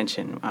my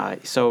attention.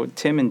 So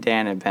Tim and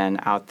Dan have been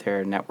out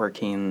there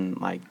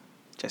networking like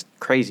just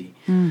crazy,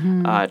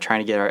 trying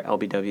to get our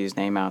LBW's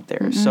name out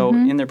there. So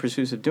in their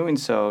pursuits of doing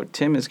so,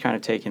 Tim is kind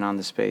of taking on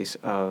the space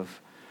of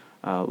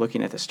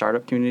looking at the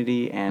startup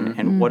community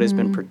and what has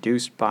been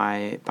produced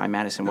by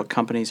Madison, what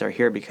companies are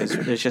here, because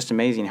it's just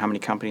amazing how many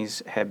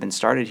companies have been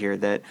started here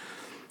that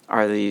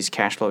are these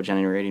cash flow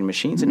generating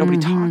machines, and nobody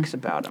talks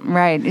about them.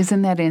 Right.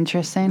 Isn't that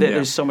interesting?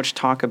 There's so much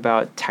talk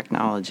about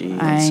technology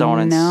and so on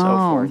and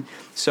so forth.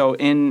 So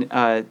in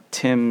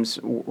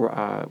Tim's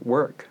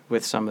work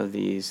with some of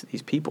these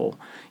people,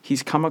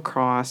 he's come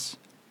across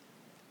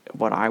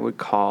what I would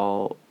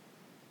call,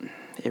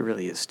 it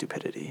really is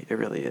stupidity. It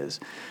really is.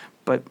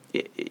 But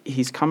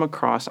he's come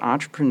across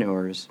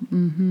entrepreneurs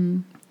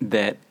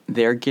that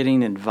they're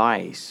getting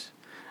advice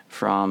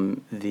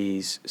from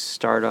these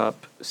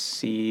startup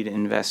seed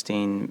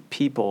investing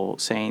people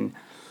saying,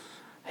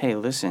 hey,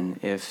 listen,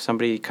 if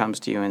somebody comes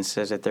to you and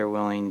says that they're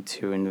willing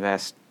to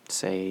invest,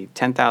 say,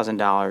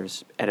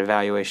 $10,000 at a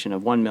valuation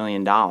of $1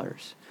 million,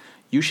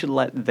 you should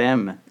let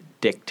them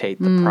dictate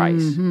the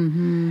price.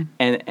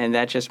 And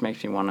that just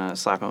makes me want to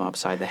slap them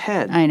upside the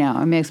head. I know.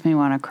 It makes me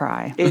want to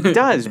cry. It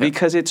does,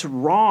 because it's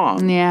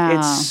wrong. Yeah.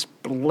 It's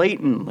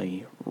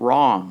blatantly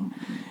wrong.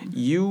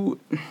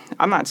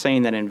 I'm not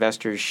saying that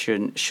investors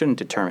shouldn't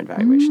determine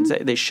valuations.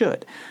 They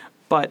should.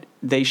 But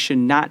they should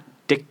not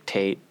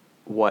dictate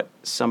what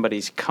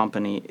somebody's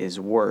company is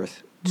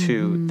worth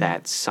to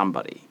that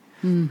somebody.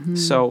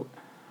 So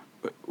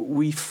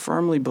we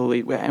firmly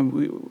believe, and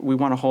we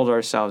want to hold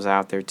ourselves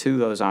out there to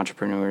those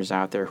entrepreneurs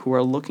out there who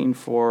are looking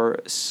for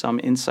some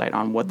insight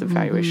on what the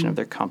valuation of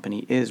their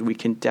company is. We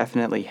can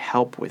definitely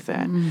help with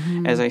that.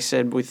 As I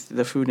said, with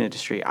the food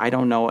industry, I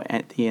don't know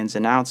the ins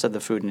and outs of the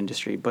food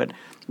industry, but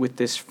with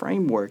this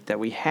framework that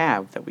we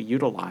have, that we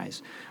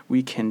utilize,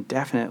 we can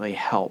definitely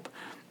help.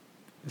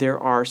 There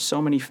are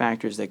so many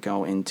factors that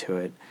go into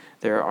it.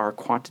 There are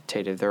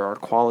quantitative, there are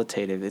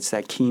qualitative. It's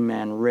that key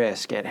man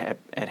risk at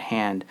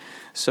hand.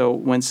 So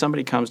when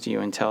somebody comes to you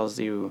and tells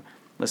you,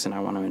 listen, I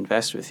want to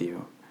invest with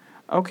you,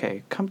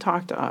 okay, come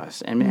talk to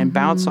us and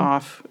bounce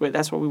off.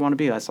 That's what we want to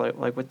be. That's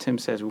like what Tim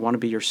says. We want to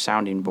be your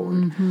sounding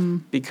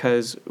board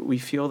because we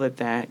feel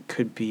that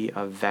could be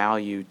of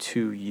value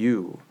to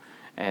you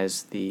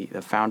as the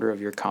founder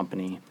of your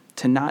company,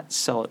 to not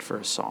sell it for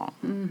a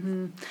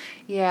song.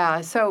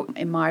 Yeah. So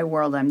in my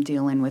world, I'm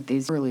dealing with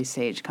these early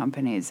stage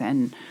companies,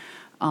 and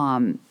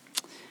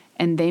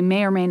they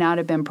may or may not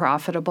have been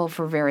profitable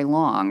for very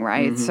long,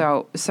 right?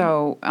 So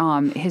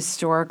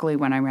historically,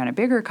 when I ran a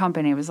bigger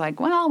company, it was like,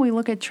 well, we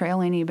look at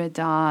trailing EBITDA,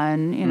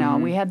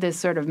 and we had this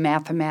sort of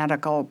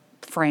mathematical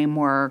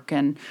framework,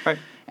 and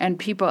and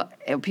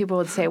people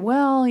would say,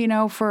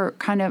 well, for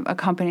kind of a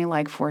company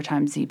like 4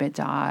 times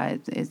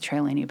EBITDA,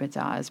 trailing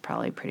EBITDA is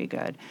probably pretty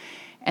good.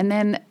 And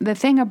then the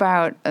thing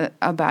about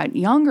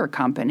younger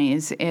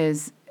companies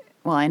is,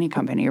 well, any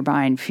company, you're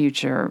buying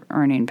future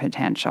earning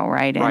potential,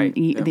 right? And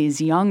these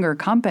younger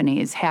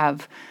companies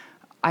have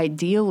way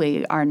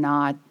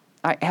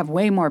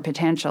more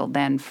potential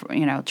than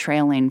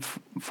trailing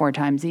 4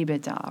 times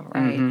EBITDA,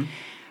 right?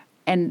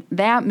 And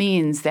that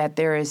means that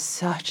there is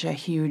such a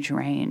huge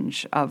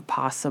range of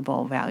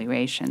possible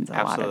valuations a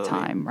lot of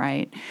time,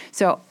 right?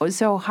 So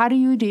how do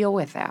you deal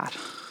with that?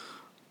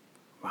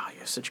 Wow, you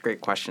have such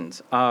great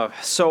questions.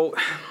 So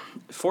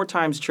 4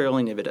 times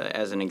trailing EBITDA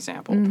as an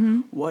example.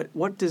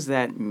 What does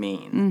that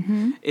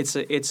mean?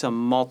 It's a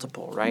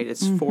multiple, right?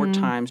 It's 4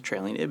 times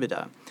trailing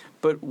EBITDA.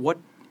 But what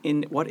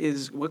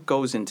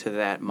goes into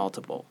that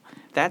multiple?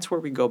 That's where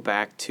we go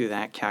back to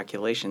that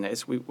calculation.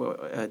 It's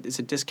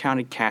a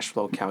discounted cash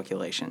flow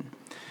calculation.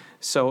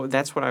 So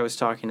that's what I was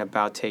talking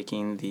about,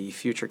 taking the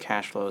future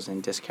cash flows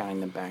and discounting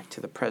them back to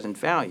the present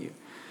value.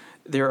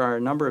 There are a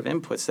number of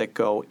inputs that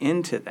go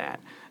into that.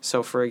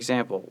 So, for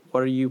example,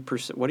 what do you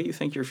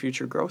think your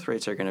future growth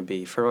rates are going to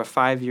be for a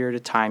 5-year to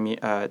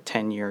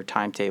 10-year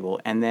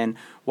timetable? And then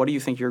what do you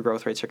think your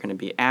growth rates are going to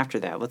be after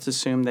that? Let's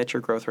assume that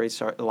your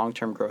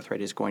long-term growth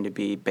rate is going to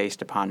be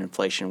based upon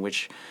inflation,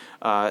 which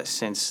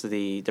since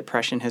the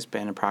Depression has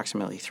been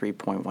approximately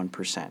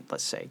 3.1%,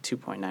 let's say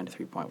 2.9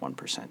 to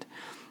 3.1%.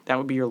 That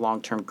would be your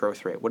long-term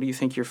growth rate. What do you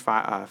think your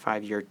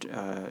 5-year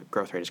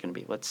growth rate is going to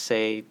be? Let's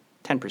say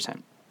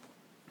 10%.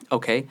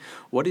 Okay,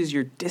 what is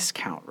your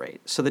discount rate?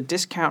 So the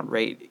discount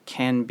rate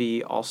can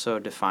be also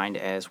defined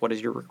as what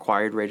is your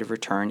required rate of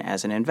return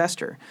as an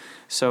investor.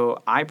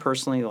 So I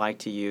personally like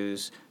to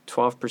use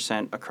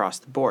 12% across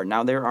the board.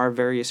 Now, there are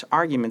various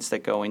arguments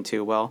that go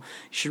into, well,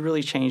 you should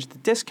really change the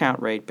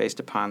discount rate based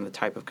upon the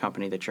type of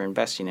company that you're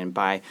investing in.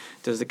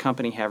 Does the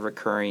company have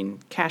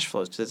recurring cash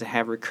flows? Does it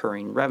have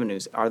recurring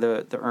revenues? Are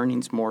the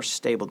earnings more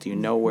stable? Do you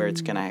know where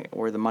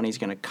the money's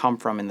going to come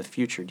from in the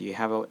future? Do you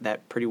have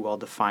that pretty well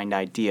defined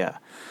idea?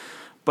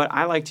 But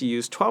I like to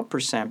use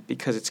 12%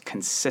 because it's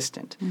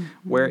consistent.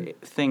 Where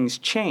things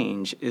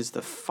change is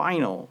the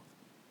final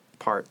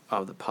part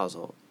of the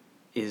puzzle,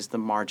 is the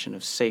margin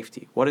of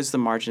safety. What is the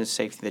margin of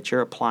safety that you're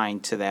applying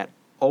to that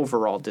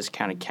overall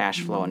discounted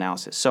cash flow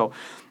analysis? So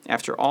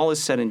after all is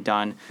said and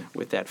done,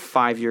 with that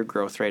 5-year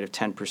growth rate of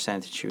 10%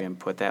 that you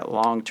input, that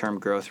long-term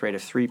growth rate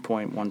of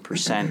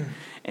 3.1%,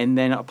 and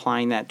then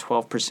applying that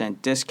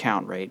 12%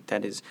 discount rate,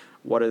 that is,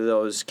 what are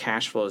those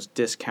cash flows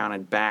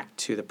discounted back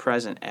to the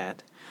present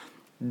at?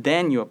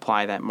 Then you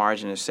apply that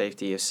margin of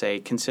safety of,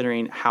 say,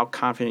 considering how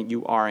confident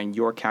you are in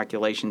your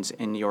calculations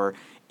and your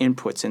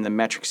inputs and the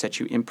metrics that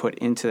you input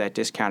into that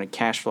discounted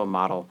cash flow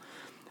model.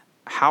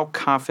 How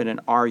confident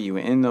are you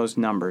in those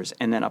numbers?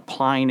 And then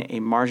applying a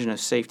margin of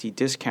safety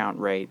discount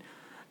rate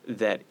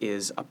that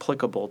is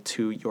applicable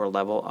to your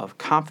level of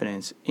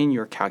confidence in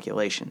your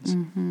calculations.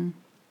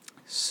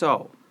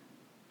 So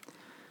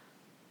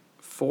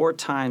 4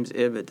 times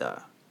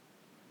EBITDA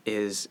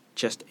is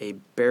just a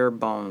bare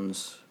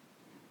bones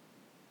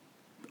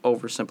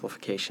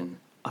oversimplification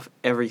of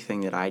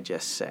everything that I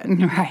just said.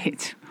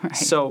 Right.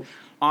 So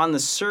on the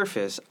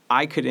surface,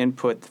 I could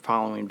input the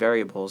following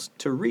variables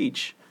to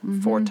reach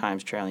 4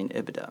 times trailing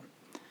EBITDA.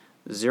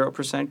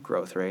 0%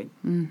 growth rate,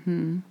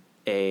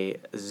 a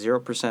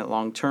 0%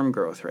 long-term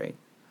growth rate,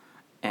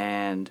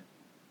 and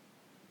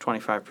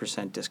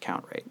 25%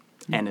 discount rate,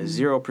 and a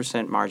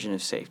 0% margin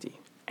of safety.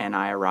 And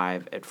I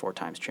arrive at 4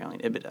 times trailing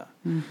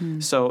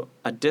EBITDA. So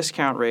a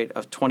discount rate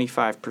of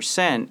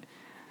 25%,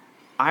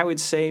 I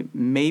would say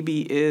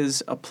maybe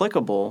is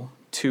applicable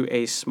to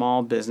a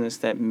small business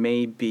that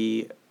may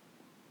be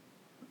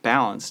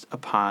balanced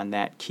upon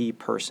that key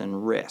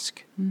person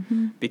risk.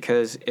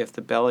 Because if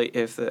the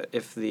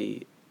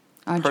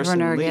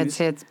entrepreneur leaves, gets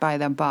hit by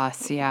the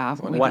bus,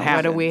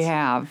 what do we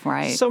have,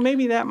 right? So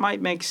maybe that might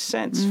make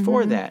sense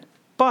for that.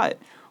 But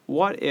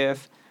what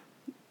if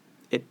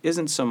it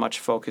isn't so much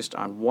focused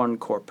on one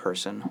core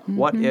person?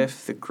 What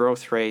if the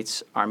growth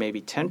rates are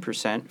maybe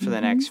 10% for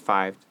the next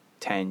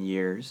 5-10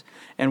 years?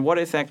 And what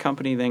if that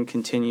company then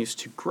continues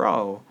to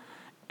grow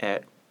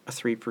at a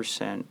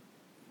 3%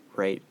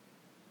 rate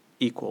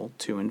equal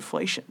to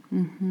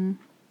inflation?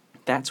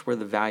 That's where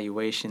the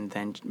valuation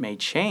then may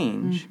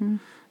change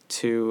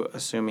to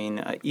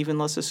assuming,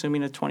 let's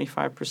assuming a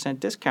 25%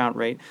 discount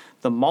rate,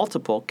 the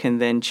multiple can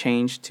then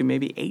change to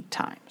maybe 8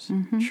 times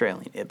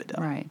trailing EBITDA.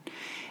 Right.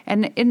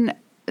 And in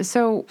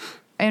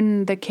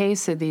the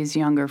case of these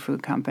younger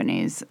food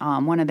companies,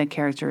 one of the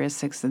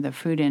characteristics of the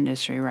food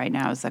industry right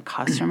now is that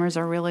customers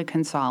are really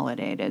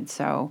consolidated.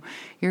 So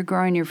you're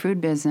growing your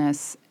food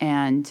business,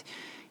 and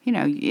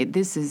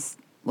this is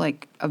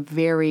like a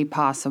very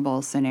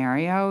possible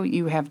scenario.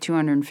 You have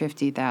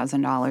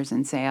 $250,000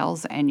 in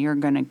sales, and you're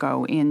going to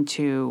go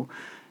into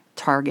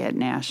Target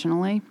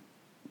nationally.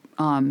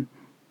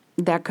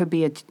 That could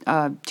be a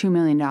 $2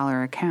 million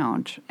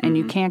account, and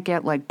you can't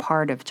get like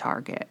part of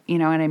Target. You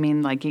know what I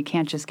mean? Like you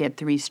can't just get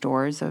 3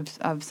 stores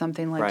of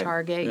something like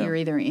Target. Yeah. You're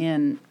either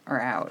in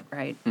or out,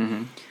 right?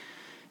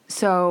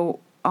 So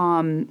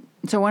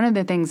one of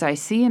the things I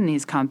see in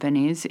these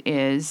companies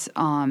is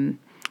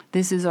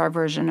this is our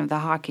version of the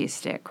hockey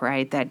stick,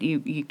 right? That you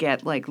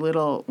get like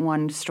little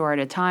one store at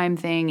a time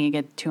thing. You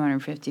get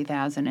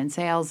 $250,000 in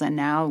sales, and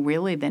now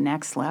really the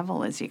next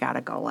level is you got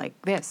to go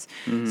like this.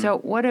 So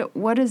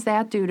what does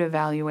that do to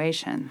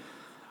valuation?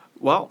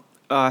 Well,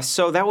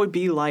 so that would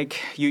be like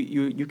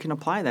you can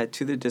apply that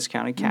to the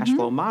discounted cash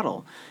flow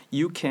model.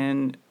 You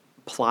can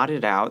plot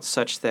it out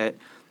such that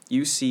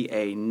you see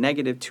a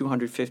negative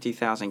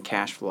 250,000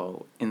 cash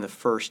flow in the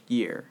first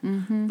year.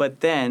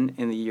 But then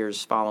in the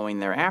years following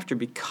thereafter,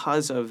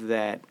 because of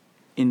that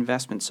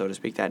investment, so to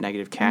speak, that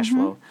negative cash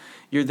flow,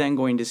 you're then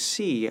going to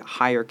see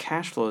higher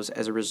cash flows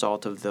as a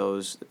result of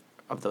those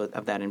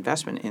of that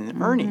investment in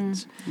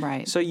earnings.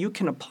 Right. So you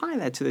can apply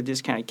that to the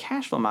discounted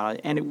cash flow model,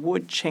 and it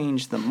would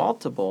change the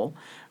multiple,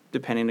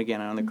 depending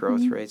again on the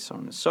growth rate, so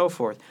on and so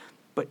forth.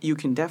 But you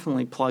can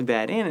definitely plug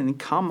that in and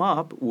come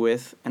up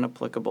with an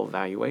applicable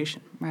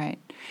valuation. Right.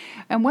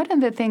 And one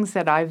of the things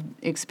that I've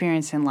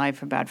experienced in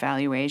life about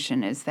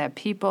valuation is that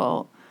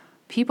people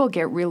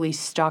get really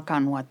stuck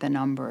on what the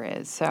number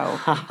is. So,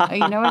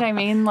 you know what I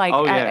mean? Like,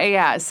 Oh, yeah.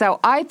 yeah. So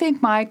I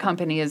think my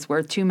company is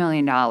worth $2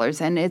 million,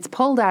 and it's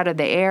pulled out of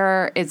the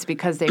air. It's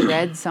because they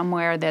read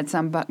somewhere that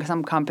some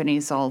company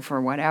sold for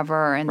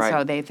whatever, and so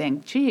Right. they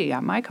think, gee,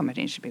 my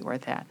company should be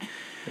worth that.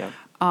 Yep.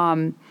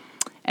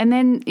 And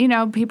then,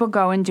 people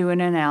go and do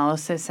an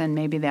analysis, and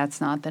maybe that's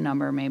not the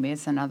number, maybe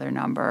it's another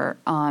number.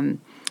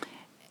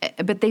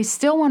 But they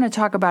still want to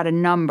talk about a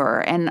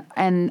number,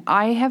 and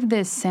I have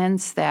this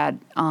sense that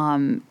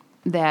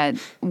that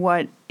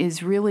what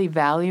is really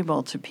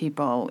valuable to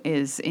people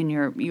is in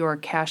your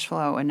cash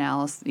flow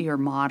analysis, your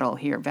model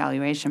here,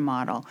 valuation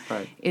model,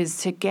 Right. is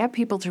to get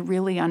people to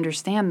really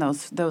understand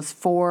those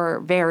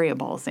four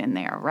variables in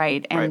there,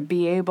 right, and Right.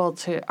 be able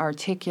to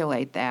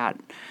articulate that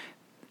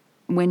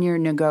when you're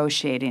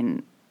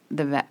negotiating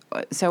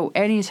so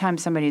anytime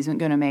somebody's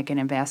going to make an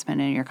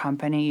investment in your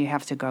company, you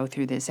have to go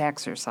through this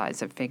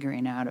exercise of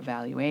figuring out a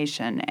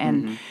valuation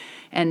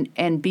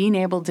and being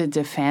able to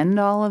defend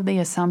all of the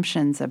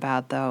assumptions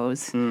about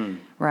those,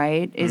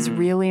 right, is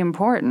really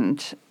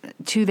important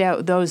to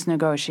those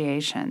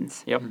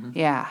negotiations. Yep.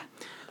 Yeah.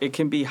 It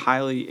can be a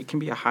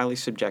highly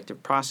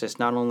subjective process,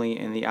 not only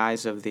in the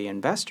eyes of the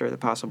investor, the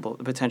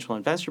potential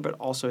investor, but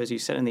also, as you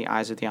said, in the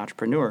eyes of the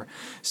entrepreneur.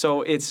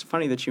 So it's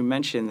funny that you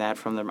mentioned that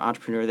from the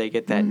entrepreneur, they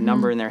get that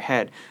number in their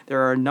head.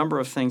 There are a number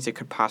of things that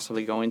could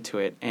possibly go into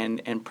it,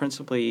 and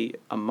principally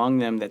among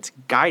them that's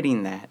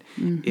guiding that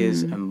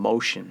is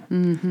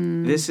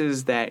emotion. This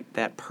is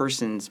that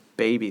person's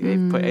baby.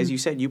 They've put, as you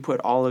said, you put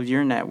all of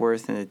your net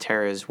worth into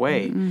Tara's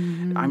way.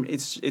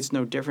 It's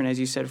no different, as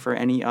you said, for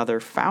any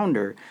other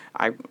founder.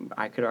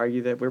 I could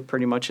argue that we're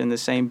pretty much in the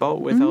same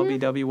boat with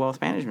LBW Wealth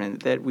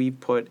Management, that we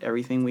put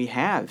everything we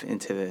have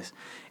into this.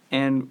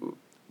 And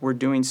we're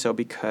doing so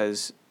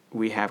because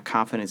we have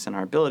confidence in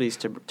our abilities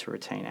to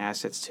retain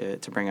assets,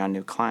 to bring on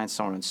new clients,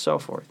 so on and so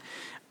forth.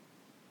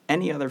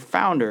 Any other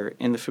founder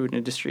in the food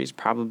industry is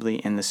probably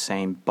in the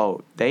same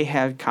boat. They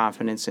have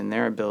confidence in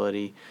their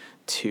ability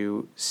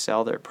to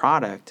sell their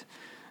product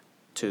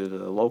to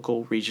the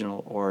local,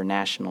 regional, or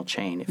national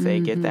chain if they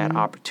get that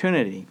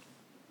opportunity.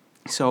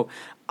 So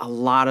a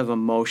lot of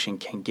emotion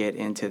can get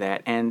into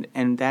that, and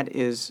that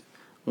is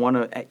one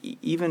of,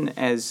 even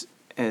as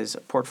a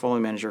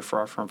portfolio manager for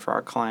our firm, for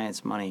our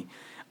clients' money,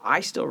 I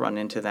still run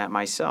into that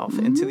myself,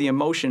 into the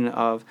emotion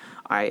of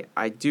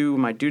I do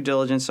my due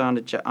diligence on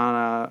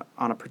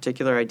a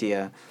particular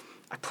idea.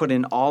 I put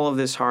in all of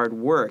this hard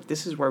work.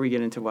 This is where we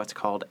get into what's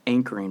called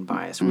anchoring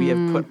bias. We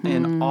have put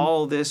in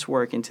all this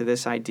work into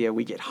this idea.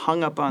 We get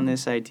hung up on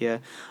this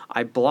idea.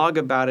 I blog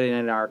about it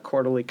in our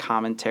quarterly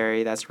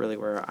commentary. That's really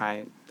where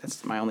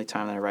that's my only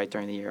time that I write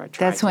during the year.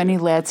 That's when he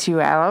lets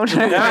you out,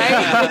 right?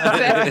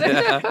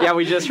 Yeah,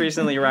 we just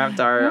recently wrapped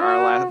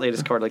our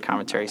latest quarterly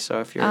commentary. So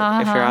if you're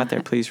out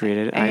there, please read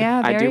it.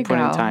 I do put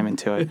in time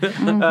into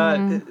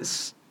it.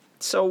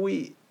 So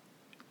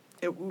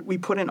we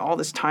put in all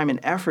this time and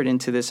effort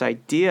into this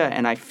idea,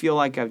 and I feel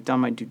like I've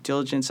done my due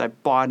diligence. I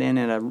bought in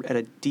at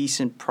a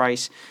decent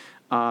price,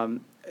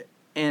 and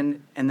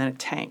then it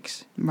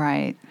tanks.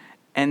 Right.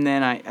 And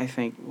then I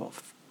think, well,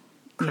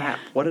 crap,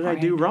 what did I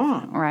do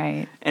wrong?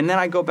 Right. And then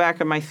I go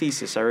back on my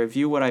thesis. I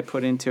review what I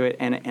put into it,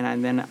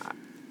 and then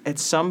at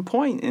some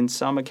point, in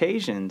some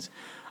occasions,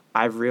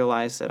 I've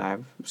realized that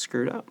I've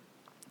screwed up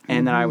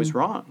and that I was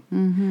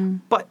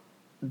wrong. But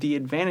the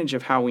advantage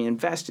of how we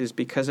invest is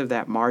because of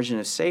that margin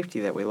of safety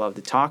that we love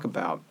to talk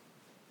about.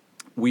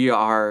 We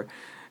are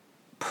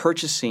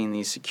purchasing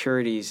these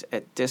securities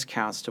at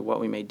discounts to what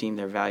we may deem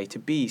their value to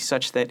be,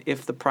 such that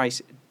if the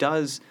price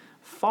does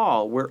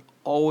fall, we're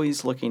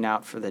always looking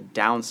out for the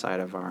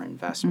downside of our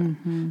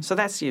investment. So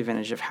that's the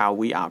advantage of how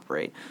we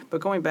operate.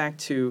 But going back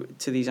to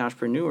these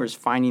entrepreneurs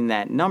finding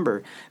that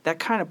number, that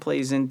kind of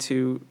plays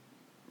into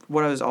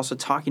what I was also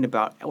talking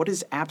about. What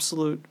is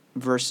absolute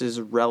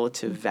versus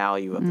relative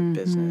value of the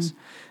business?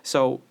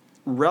 So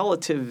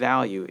relative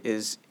value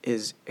is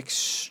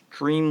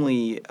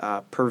extremely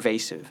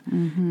pervasive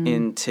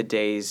in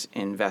today's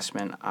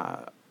investment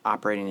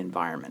operating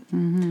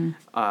environment.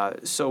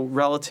 So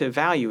relative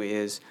value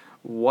is,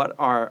 what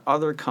are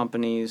other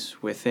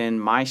companies within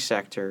my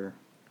sector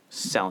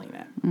selling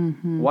at?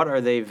 What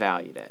are they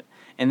valued at?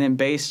 And then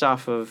based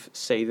off of,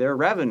 say, their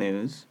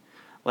revenues,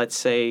 let's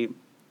say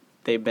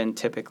they've been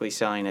typically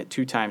selling at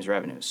 2 times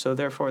revenues. So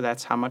therefore,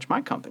 that's how much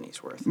my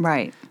company's worth.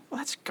 Right. Well,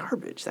 that's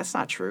garbage. That's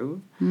not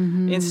true.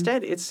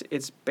 Instead,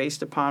 it's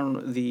based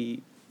upon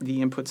the the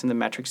inputs and the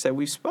metrics that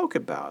we spoke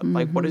about.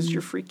 Like, what is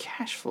your free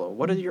cash flow?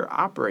 What are your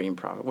operating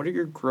profit? What are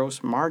your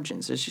gross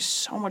margins? There's just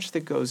so much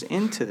that goes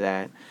into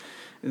that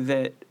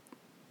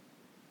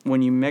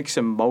when you mix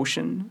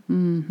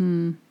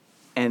emotion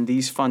and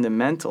these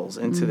fundamentals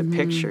into the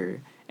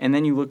picture, and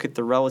then you look at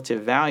the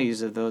relative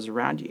values of those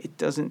around you, it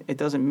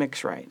doesn't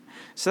mix right.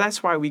 So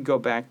that's why we go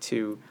back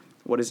to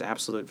what is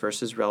absolute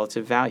versus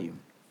relative value.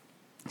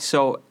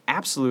 So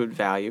absolute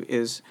value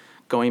is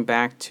going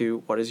back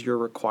to what is your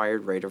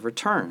required rate of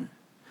return.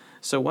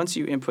 So once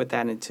you input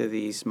that into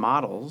these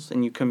models,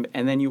 and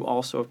then you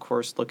also, of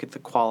course, look at the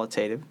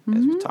qualitative,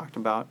 as we talked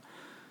about,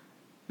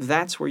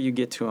 that's where you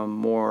get to a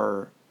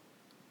more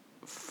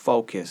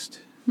focused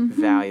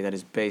value that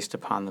is based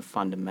upon the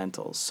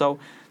fundamentals. So,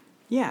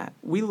 yeah,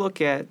 we look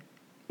at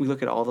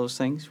all those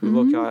things. We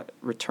look at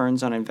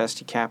returns on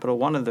invested capital.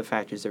 One of the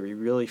factors that we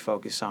really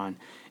focus on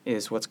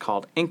is what's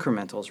called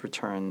incremental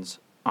returns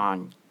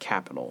on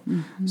capital.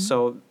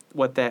 So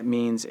what that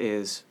means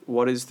is,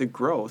 what is the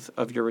growth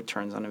of your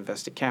returns on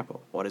invested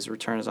capital? What is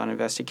returns on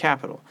invested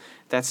capital?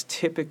 That's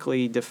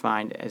typically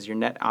defined as your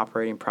net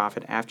operating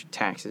profit after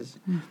taxes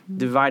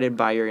divided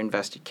by your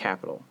invested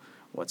capital.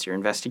 What's your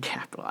invested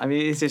capital? I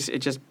mean,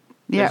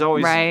 there's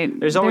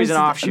always an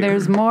offshoot.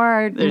 There's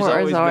more. There's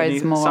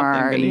always more.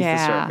 Something beneath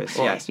the surface.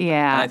 Yes.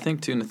 Yeah. And I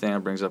think too, Nathaniel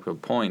brings up a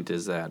point,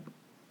 is that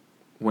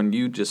when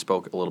you just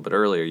spoke a little bit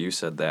earlier, you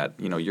said that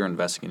you're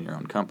investing in your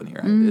own company,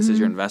 right? This is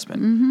your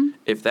investment.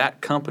 If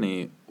that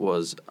company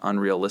was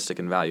unrealistic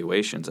in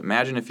valuations,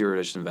 imagine if you were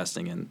just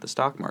investing in the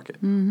stock market.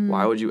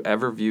 Why would you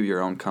ever view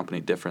your own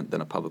company different than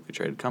a publicly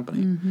traded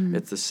company?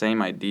 It's the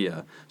same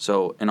idea.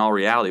 So in all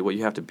reality, what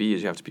you have to be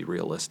is you have to be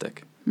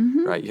realistic,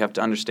 right? You have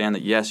to understand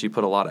that, yes, you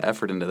put a lot of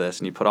effort into this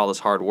and you put all this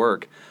hard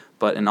work,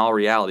 but in all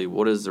reality,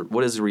 what is the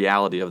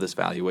reality of this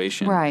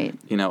valuation? Right.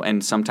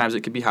 And sometimes it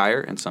could be higher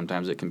and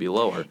sometimes it can be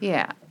lower.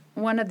 Yeah.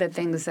 One of the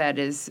things that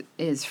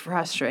is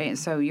frustrating,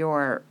 so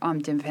your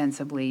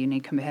defensively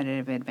unique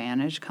competitive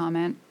advantage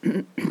comment.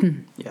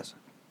 Yes.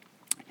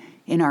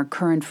 In our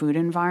current food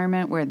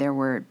environment where there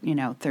were,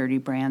 30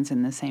 brands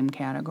in the same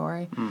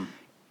category,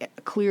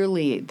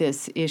 clearly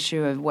this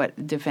issue of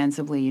what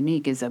defensively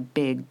unique is a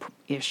big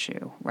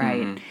issue,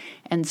 right?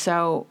 And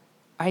so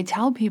I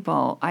tell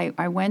people,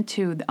 I went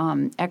to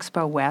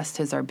Expo West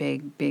as our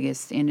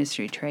biggest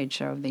industry trade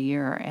show of the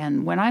year.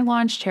 And when I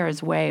launched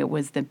Tara's Way, it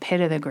was the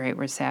pit of the Great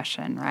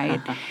Recession, right?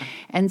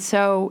 And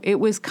so it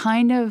was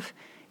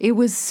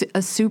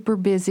a super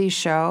busy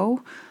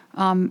show,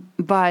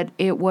 but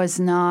it was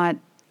not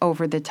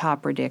over the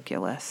top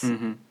ridiculous.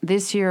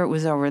 This year it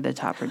was over the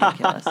top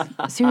ridiculous.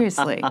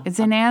 Seriously. It's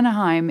in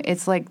Anaheim.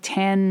 It's like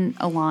 10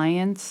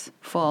 alliance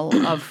full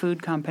of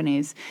food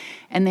companies.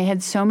 And they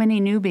had so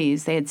many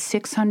newbies. They had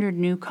 600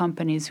 new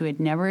companies who had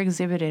never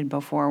exhibited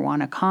before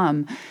want to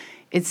come.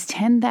 It's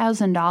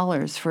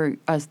 $10,000 for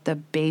the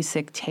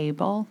basic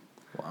table.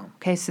 Wow.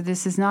 Okay, so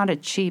this is not a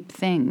cheap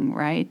thing,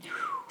 right?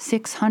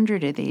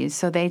 600 of these.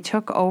 So they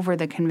took over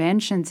the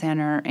convention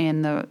center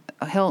in the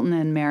Hilton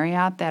and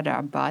Marriott that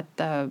abut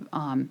the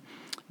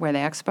where the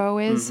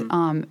expo is,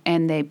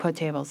 and they put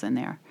tables in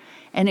there,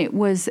 and it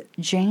was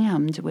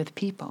jammed with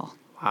people.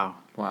 Wow.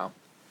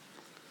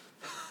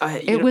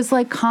 It was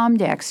like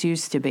Comdex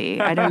used to be.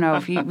 I don't know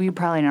if you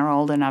probably not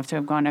old enough to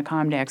have gone to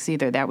Comdex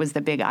either. That was the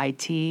big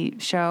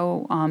IT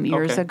show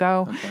years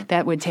ago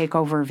that would take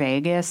over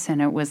Vegas,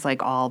 and it was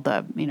like all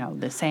the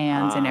the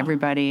Sands and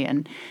everybody,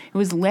 and it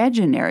was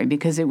legendary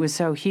because it was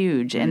so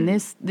huge. And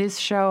this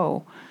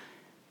show,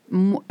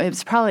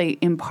 it's probably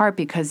in part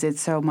because it's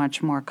so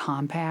much more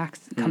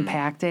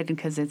compacted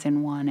because it's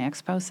in one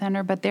expo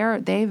center. But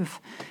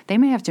they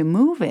may have to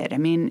move it. I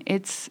mean,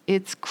 it's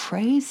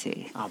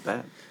crazy. I'll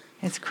bet.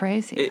 It's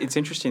crazy. It's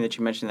interesting that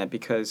you mentioned that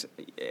because,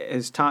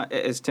 as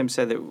Tim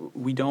said, that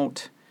we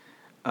don't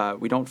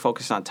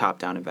focus on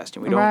top-down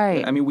investing. We don't.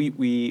 Right. I mean,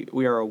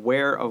 we are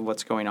aware of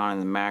what's going on in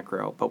the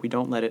macro, but we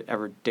don't let it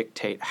ever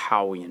dictate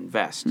how we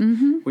invest.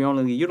 We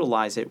only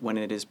utilize it when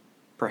it is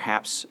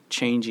perhaps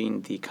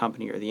changing the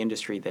company or the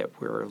industry that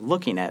we're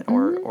looking at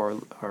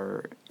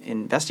or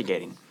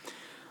investigating.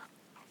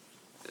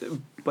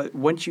 But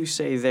once you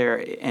say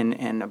there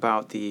and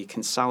about the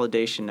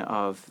consolidation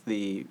of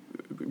the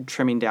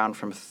trimming down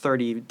from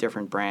 30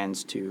 different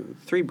brands to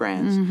 3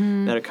 brands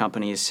that a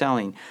company is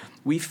selling,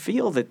 we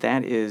feel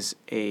that is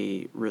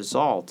a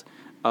result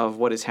of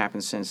what has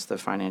happened since the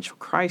financial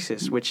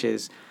crisis, which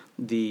is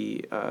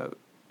the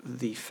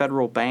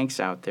federal banks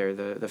out there,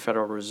 the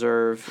Federal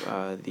Reserve,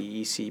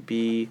 the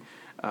ECB,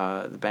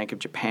 the Bank of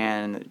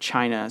Japan,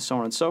 China, so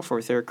on and so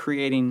forth. They're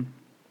creating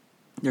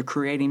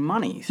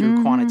money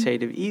through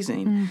quantitative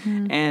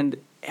easing, and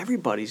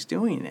everybody's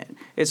doing it.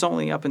 It's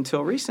only up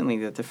until recently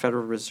that the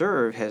Federal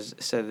Reserve has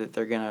said that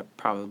they're going to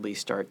probably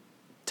start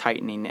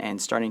tightening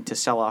and starting to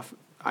sell off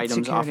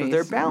items off of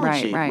their balance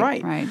sheet.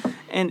 Right.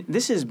 And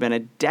this has been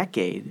a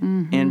decade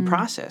in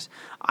process.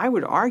 I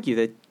would argue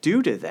that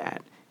due to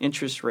that,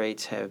 interest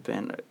rates have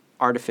been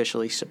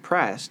artificially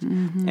suppressed,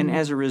 and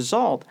as a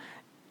result,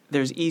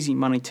 there's easy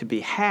money to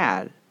be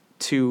had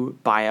to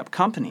buy up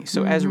companies.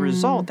 So as a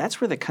result,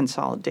 that's where the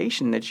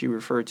consolidation that you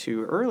referred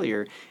to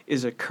earlier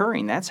is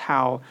occurring. That's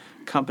how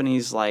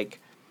companies like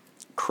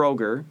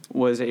Kroger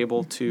was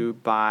able to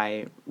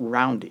buy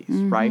Roundy's,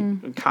 right?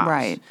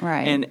 Cops.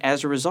 Right. And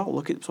as a result,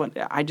 look at what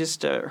I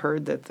just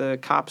heard that the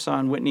Cops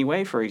on Whitney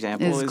Way, for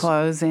example, is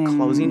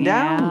closing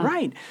down.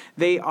 Right.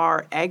 They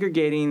are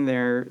aggregating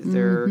their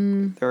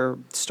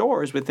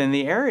stores within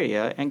the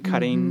area and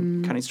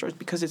cutting stores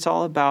because it's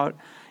all about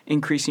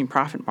increasing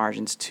profit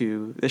margins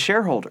to the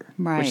shareholder,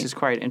 which is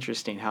quite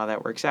interesting how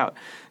that works out.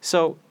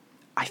 So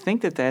I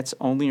think that that's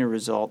only a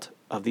result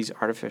of these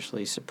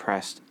artificially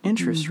suppressed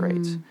interest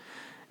rates.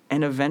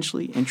 And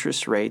eventually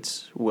interest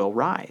rates will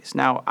rise.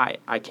 Now,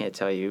 I can't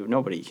tell you,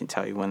 nobody can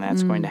tell you when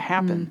that's going to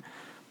happen.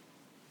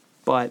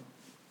 But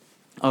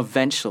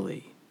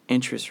eventually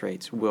interest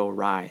rates will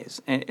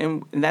rise.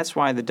 And that's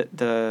why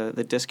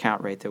the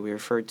discount rate that we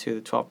referred to,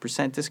 the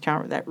 12%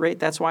 discount that rate,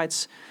 that's why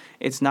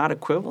it's not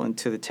equivalent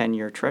to the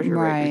 10-year Treasury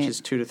rate, which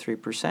is 2 to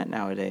 3%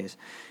 nowadays.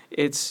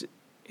 It's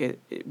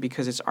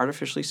because it's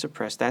artificially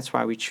suppressed. That's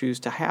why we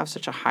choose to have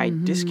such a high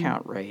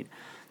discount rate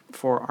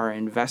for our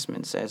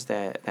investments as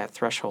that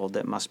threshold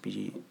that must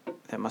be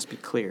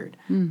cleared,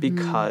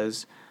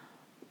 because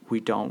we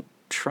don't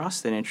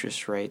trust that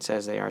interest rates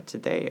as they are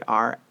today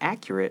are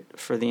accurate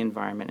for the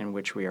environment in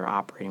which we are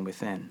operating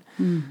within.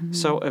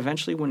 So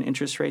eventually when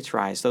interest rates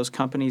rise, those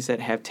companies that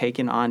have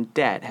taken on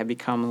debt, have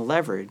become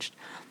leveraged,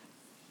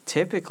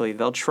 typically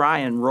they'll try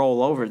and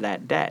roll over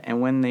that debt, and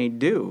when they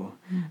do,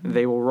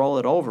 they will roll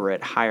it over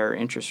at higher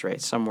interest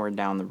rates somewhere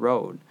down the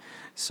road.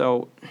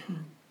 So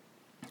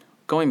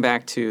going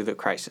back to the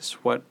crisis,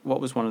 what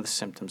was one of the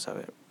symptoms of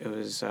it? It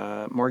was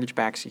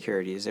mortgage-backed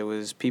securities. It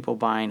was people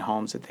buying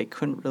homes that they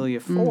couldn't really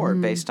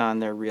afford based on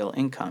their real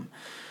income.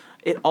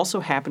 It also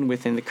happened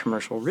within the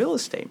commercial real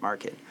estate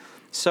market.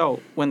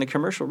 So when the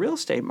commercial real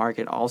estate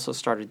market also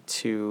started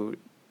to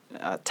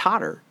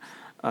totter,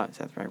 is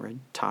that the right word?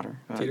 Totter?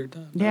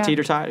 Teeter-totter. Yeah.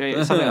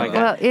 Teeter-totter, something like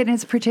that. Well, it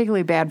is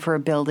particularly bad for a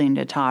building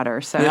to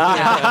totter. So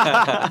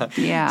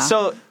yeah.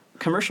 So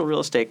commercial real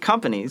estate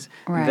companies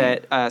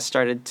that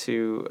started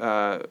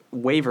to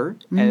waver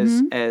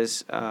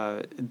as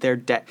their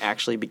debt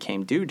actually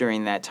became due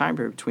during that time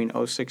period between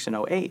 2006 and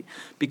 2008,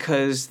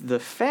 because the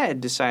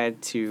Fed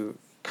decided to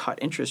cut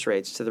interest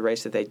rates to the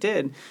rates that they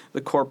did.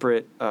 The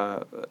corporate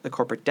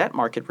debt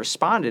market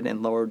responded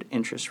and lowered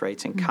interest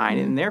rates in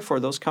kind, and therefore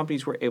those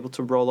companies were able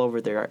to roll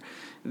over their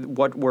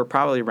what were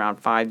probably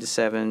around 5 to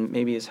 7,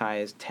 maybe as high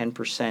as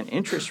 10%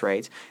 interest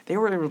rates. They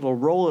were able to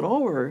roll it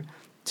over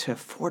to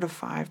 4 to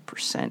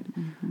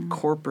 5%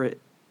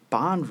 corporate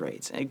bond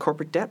rates and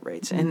corporate debt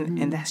rates,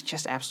 and that's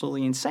just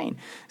absolutely insane.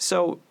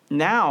 So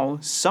now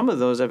some of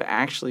those have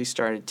actually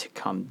started to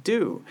come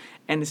due,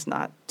 and it's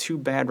not too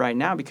bad right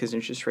now because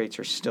interest rates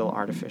are still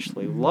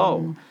artificially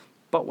low.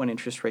 But when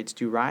interest rates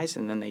do rise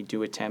and then they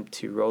do attempt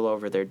to roll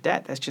over their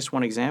debt, that's just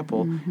one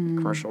example.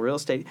 Commercial real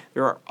estate,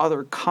 there are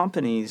other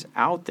companies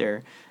out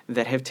there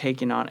that have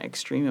taken on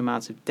extreme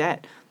amounts of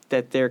debt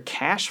that their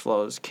cash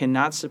flows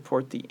cannot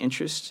support the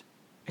interest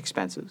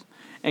expenses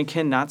and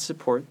cannot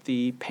support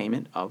the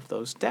payment of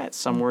those debts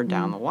somewhere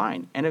down the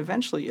line. And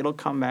eventually it'll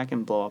come back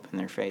and blow up in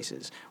their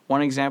faces.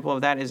 One example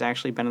of that has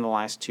actually been in the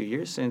last 2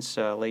 years, since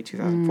late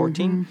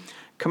 2014,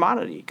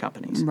 commodity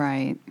companies.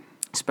 Right.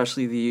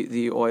 Especially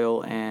the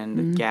oil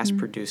and gas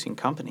producing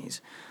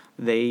companies.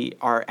 They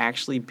are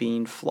actually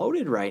being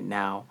floated right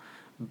now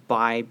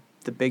by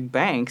the big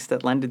banks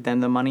that lended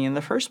them the money in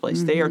the first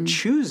place. They are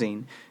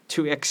choosing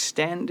to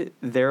extend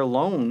their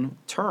loan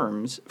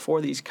terms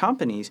for these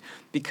companies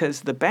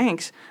because the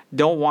banks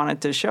don't want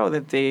it to show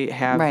that they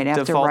have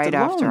defaulted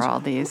loans. After all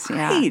these.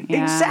 Right,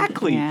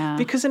 exactly. Yeah.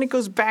 Because then it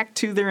goes back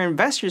to their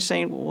investors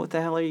saying, well, what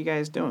the hell are you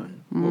guys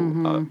doing?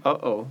 Well,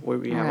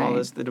 we have all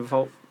this, the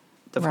default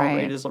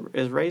rate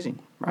is rising.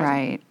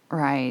 Right.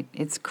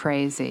 It's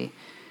crazy.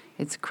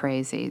 It's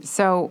crazy.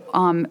 So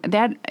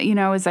that,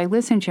 as I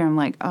listen to you, I'm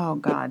like, oh,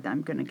 God,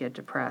 I'm going to get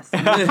depressed.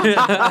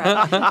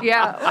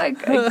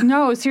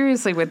 No,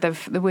 seriously,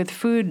 with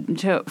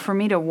food, for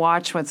me to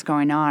watch what's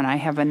going on, I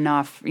have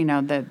enough,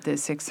 the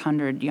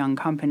 600 young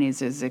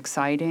companies is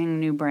exciting,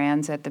 new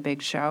brands at the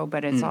big show,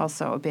 but it's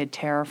also a bit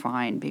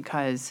terrifying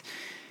because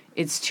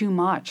it's too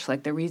much.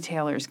 Like the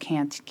retailers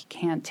can't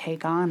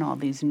take on all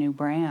these new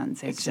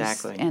brands. It's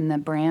exactly. And the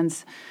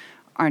brands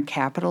aren't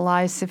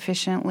capitalized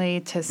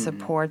sufficiently to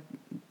support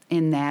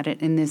in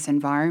this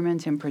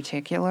environment in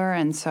particular,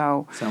 and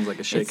so sounds like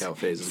a shakeout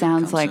phase.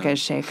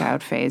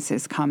 Shakeout phase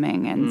is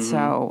coming, and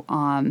so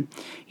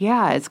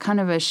it's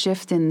kind of a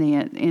shift in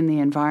the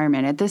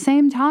environment. At the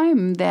same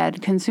time,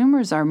 that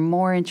consumers are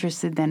more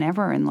interested than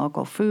ever in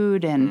local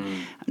food and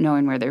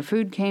knowing where their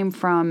food came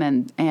from,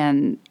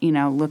 and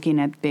looking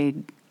at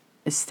big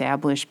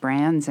established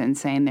brands and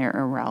saying they're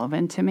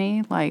irrelevant to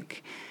me,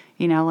 like.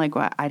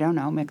 I don't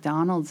know,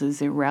 McDonald's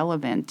is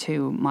irrelevant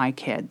to my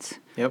kids.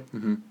 Yep.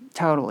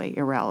 Totally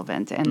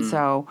irrelevant. And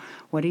so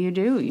what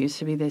do? It used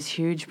to be this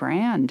huge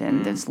brand,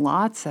 and there's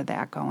lots of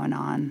that going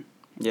on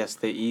Yes,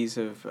 the ease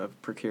of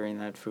procuring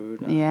that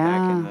food back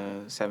Yeah. in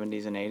the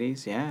 70s and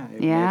 80s. Yeah,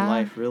 it Yeah. made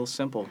life real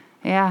simple.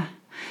 Yeah.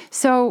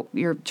 So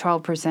your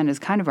 12% is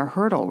kind of a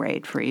hurdle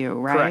rate for you,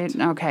 right? Correct.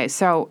 Okay.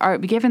 So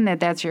given that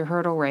that's your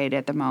hurdle rate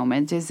at the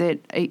moment, is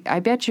it? I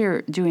bet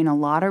you're doing a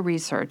lot of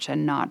research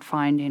and not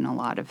finding a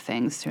lot of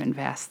things to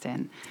invest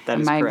in. That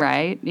is Am I correct.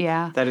 right?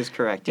 Yeah. That is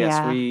correct. Yes,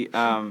 Yeah. we,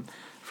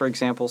 for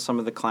example, some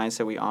of the clients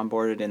that we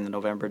onboarded in the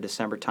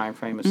November-December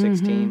timeframe of Mm-hmm.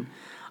 16,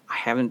 I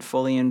haven't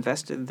fully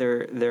invested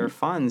their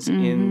funds in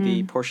Mm-hmm.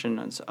 the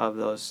portions of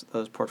those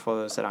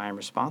portfolios that I am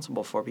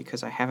responsible for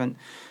because I haven't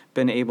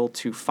been able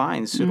to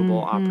find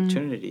suitable Mm-hmm.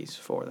 opportunities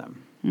for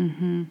them.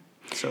 Mm-hmm.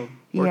 So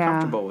we're Yeah.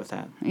 comfortable with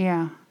that.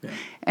 Yeah.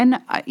 And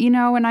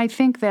and I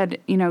think that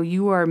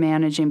you are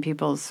managing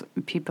people's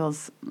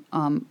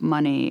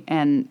money,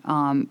 and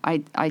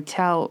I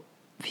tell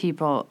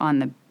people on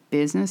the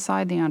business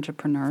side, the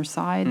entrepreneur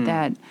side,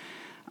 that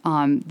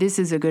this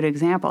is a good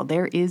example.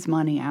 There is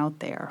money out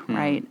there,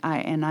 right?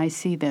 I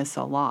see this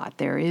a lot.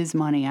 There is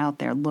money out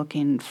there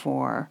looking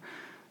for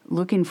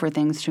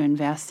things to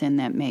invest in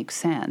that make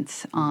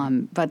sense.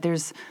 But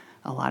there's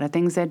a lot of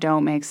things that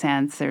don't make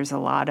sense. There's a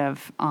lot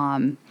of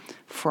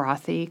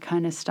frothy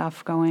kind of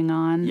stuff going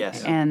on.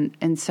 Yes.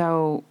 And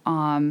so,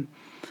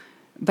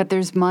 but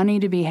there's money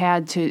to be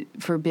had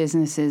for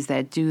businesses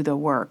that do the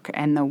work,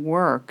 and the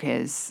work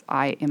is,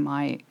 in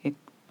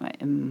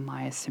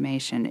my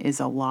estimation, is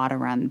a lot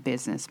around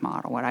business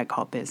model, what I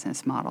call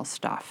business model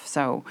stuff.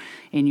 So,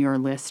 in your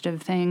list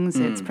of things,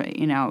 it's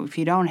if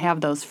you don't have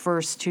those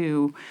first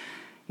two,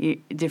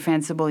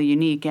 defensible,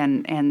 unique,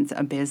 and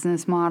a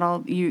business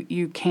model,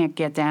 you can't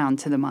get down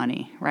to the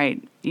money,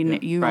 right? You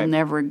will Right.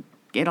 never.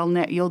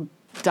 You'll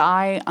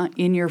die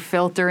in your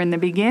filter in the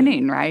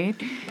beginning, right?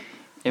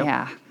 Yep.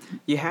 Yeah.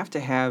 You have to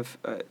have,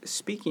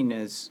 speaking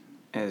as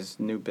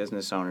new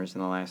business owners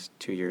in the last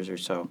 2 years or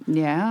so,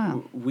 Yeah.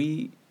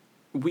 we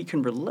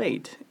can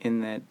relate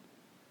in that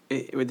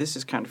this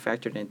is kind of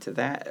factored into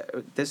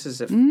that. This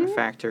is a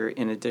factor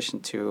in addition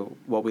to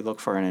what we look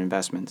for in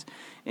investments,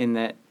 in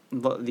that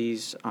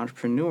these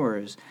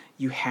entrepreneurs,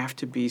 you have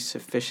to be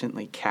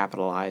sufficiently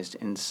capitalized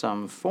in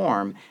some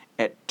form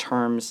at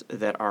terms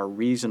that are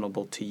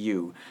reasonable to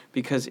you.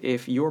 Because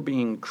if you're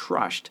being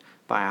crushed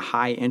by a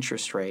high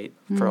interest rate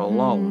for a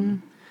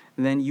loan,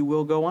 then you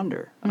will go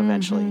under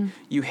eventually.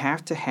 You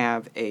have to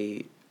have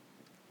a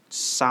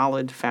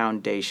solid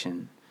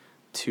foundation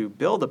to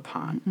build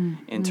upon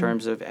in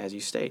terms of, as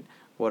you state,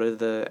 what are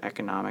the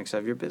economics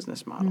of your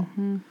business model?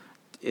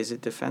 Is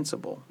it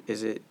defensible?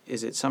 Is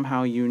it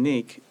somehow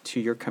unique to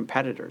your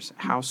competitors?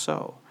 How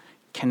so?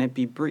 Can it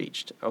be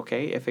breached?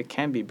 Okay, if it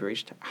can be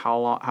breached,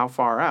 how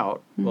far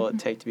out will it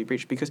take to be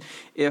breached? Because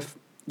if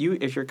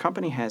your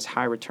company has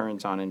high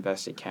returns on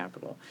invested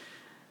capital,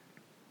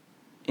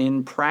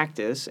 in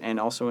practice and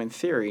also in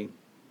theory,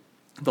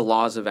 the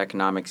laws of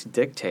economics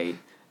dictate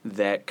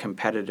that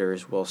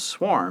competitors will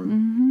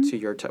swarm to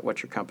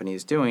what your company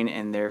is doing,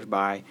 and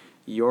thereby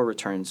your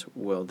returns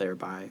will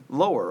thereby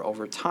lower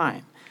over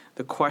time.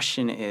 The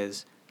question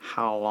is,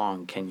 how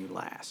long can you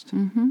last?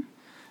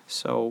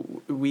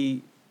 So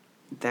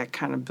that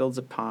kind of builds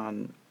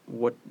upon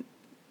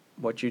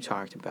what you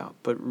talked about,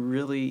 but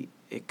really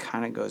it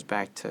kind of goes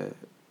back to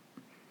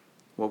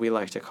what we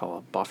like to call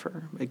a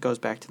buffer. It goes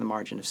back to the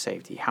margin of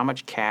safety. How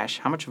much cash,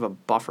 how much of a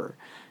buffer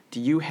do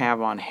you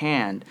have on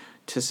hand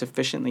to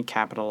sufficiently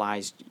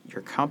capitalize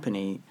your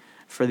company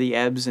for the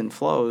ebbs and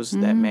flows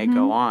that may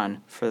go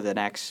on for the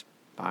next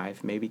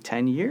 5, maybe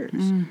 10 years?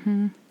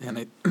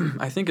 And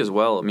I think as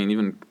well, I mean,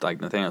 even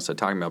like Nathaniel said,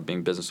 talking about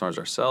being business owners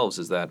ourselves,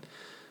 is that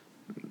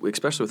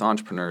especially with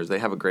entrepreneurs, they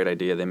have a great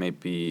idea. They may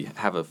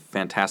have a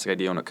fantastic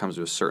idea when it comes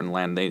to a certain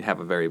land. They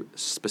have a very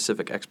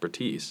specific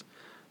expertise.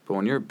 But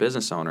when you're a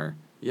business owner,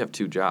 you have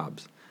 2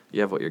 jobs.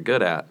 You have what you're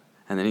good at,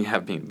 and then you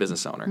have being a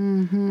business owner.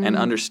 And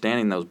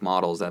understanding those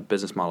models, that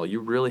business model,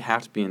 you really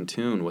have to be in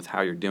tune with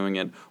how you're doing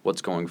it,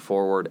 what's going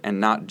forward, and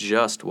not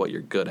just what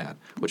you're good at,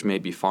 which may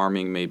be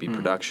farming, may be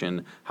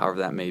production, however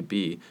that may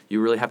be.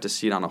 You really have to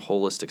see it on a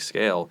holistic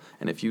scale,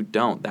 and if you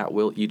don't, that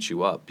will eat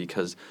you up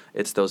because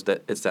it's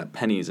that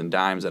pennies and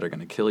dimes that are going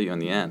to kill you in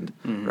the end,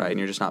 right? And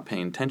you're just not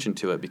paying attention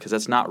to it because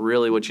that's not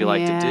really what you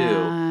like to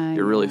do.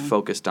 You're really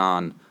focused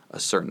on a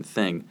certain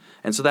thing.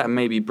 And so that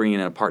may be bringing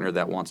in a partner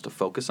that wants to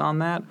focus on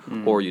that,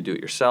 or you do it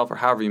yourself, or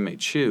however you may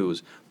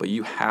choose, but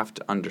you have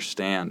to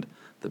understand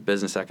the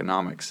business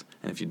economics.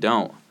 And if you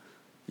don't,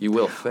 you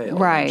will fail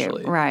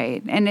eventually.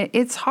 Right. And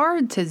it's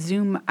hard to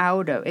zoom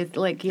out of it.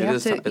 Like you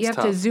have to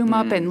tough. zoom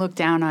up and look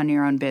down on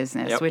your own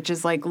business, Yep. which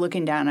is like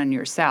looking down on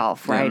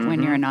yourself, right?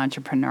 When you're an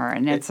entrepreneur,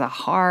 and it's a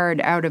hard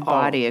out of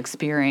body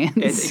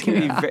experience.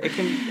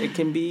 It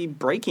can be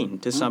breaking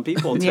to some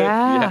people to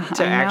I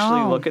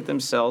actually know. look at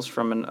themselves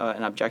from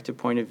an objective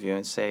point of view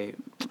and say,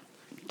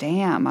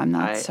 damn, I'm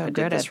not so I did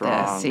good this at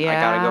wrong. this. Yeah. I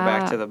got to go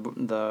back to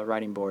the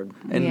writing board.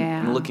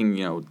 And looking,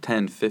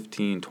 10,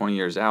 15, 20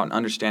 years out and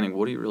understanding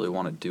what do you really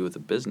want to do with the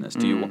business?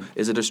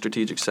 Is it a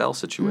strategic sell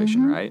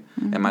situation, right?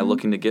 Am I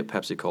looking to get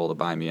Pepsi-Cola to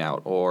buy me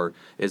out? Or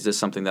is this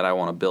something that I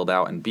want to build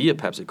out and be a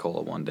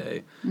Pepsi-Cola one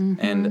day?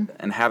 And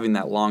having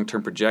that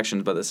long-term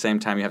projections, but at the same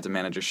time you have to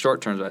manage your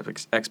short-term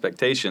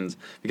expectations,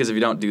 because if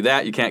you don't do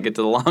that, you can't get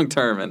to the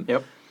long-term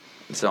and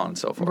so on and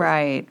so forth.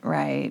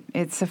 Right.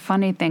 It's a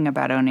funny thing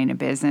about owning a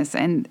business.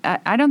 And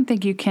I don't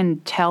think you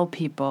can tell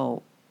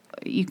people,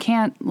 you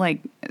can't,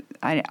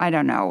 I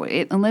don't know,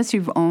 unless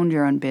you've owned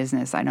your own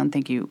business, I don't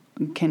think you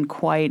can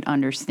quite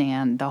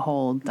understand the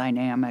whole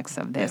dynamics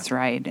of this,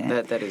 right?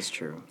 That is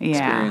true.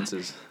 Yeah.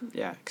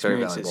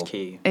 Experience is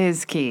key.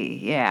 Is key,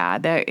 yeah.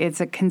 It's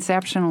a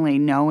conceptually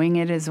knowing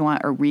it is one,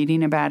 or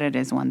reading about it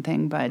is one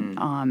thing, but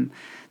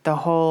the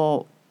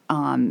whole,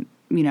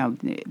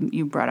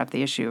 you brought up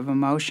the issue of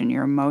emotion,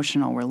 your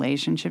emotional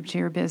relationship to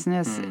your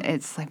business.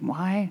 It's like,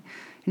 why?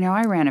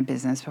 I ran a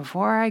business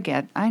before. I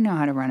know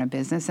how to run a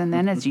business, and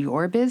then it's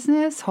your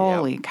business.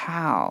 Holy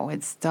cow!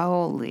 It's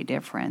totally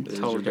different.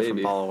 Totally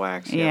different ball of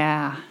wax.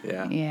 Yeah.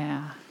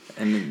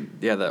 And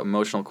the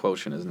emotional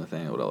quotient is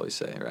Nathaniel would always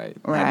say, right?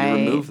 Right. How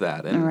do you remove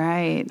that? And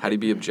right. how do you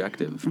be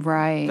objective?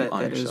 Right.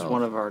 That is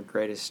one of our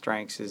greatest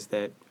strengths. Is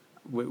that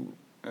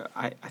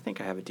I think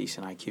I have a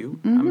decent IQ.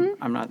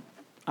 I'm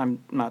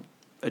not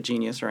a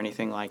genius or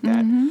anything like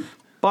that.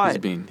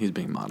 But he's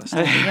being modest.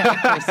 Yeah,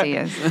 of course he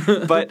is.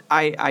 But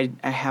I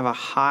have a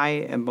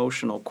high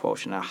emotional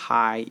quotient, a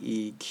high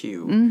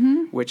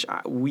EQ, which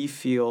we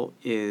feel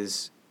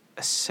is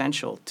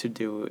essential to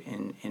do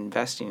in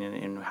investing and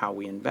in how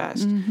we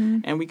invest.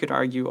 And we could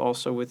argue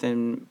also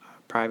within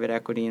private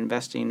equity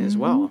investing as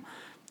well.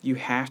 You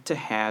have to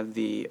have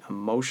the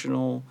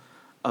emotional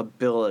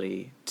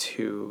ability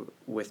to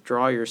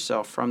withdraw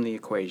yourself from the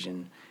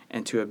equation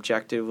and to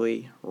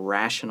objectively,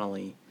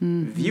 rationally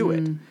view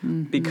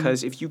it.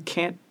 Because if you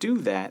can't do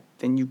that,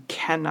 then you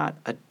cannot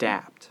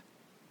adapt.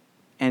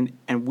 And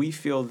we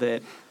feel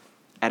that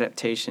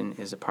adaptation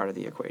is a part of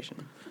the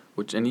equation.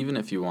 And even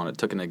if you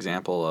took an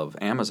example of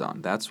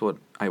Amazon, that's what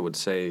I would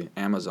say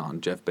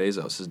Amazon, Jeff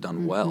Bezos, has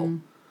done well.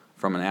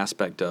 From an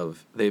aspect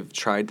of they've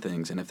tried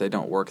things, and if they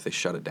don't work, they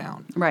shut it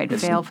down. Right,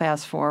 fail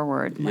fast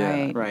forward.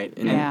 Yeah, right.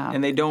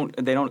 And they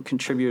don't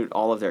contribute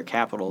all of their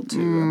capital to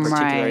a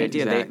particular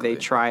idea. Exactly. They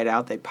try it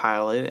out, they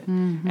pilot it,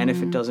 and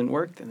if it doesn't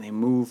work, then they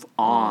move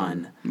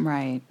on.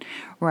 Right.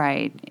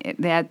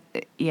 And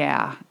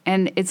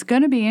it's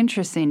going to be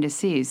interesting to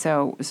see.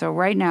 So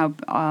right now,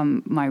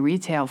 my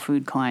retail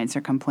food clients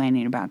are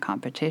complaining about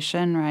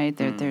competition. Right,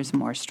 there's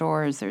more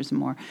stores, there's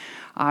more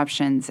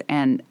options,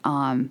 and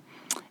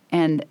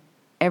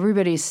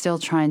everybody's still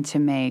trying to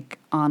make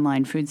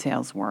online food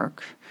sales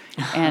work.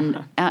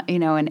 And,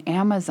 and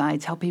Amazon, I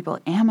tell people,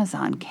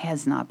 Amazon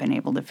has not been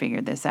able to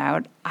figure this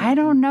out. I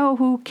don't know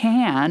who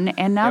can.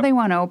 And now they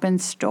want to open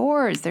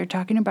stores. They're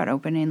talking about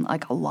opening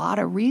a lot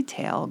of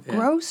retail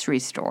grocery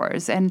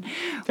stores. And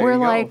we're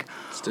like,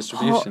 it's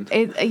distribution.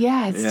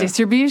 It's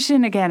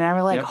distribution again. And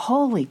we're like,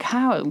 holy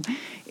cow.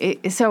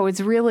 So it's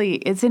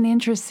an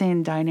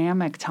interesting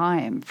dynamic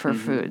time for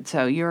food.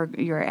 So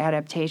your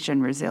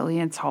adaptation,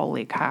 resilience,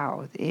 holy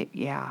cow.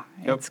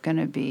 It's going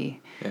to be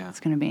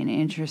an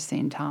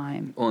interesting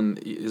time. Well,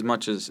 and as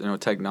much as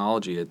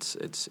technology, it's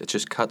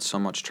just cut so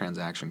much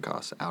transaction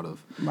costs out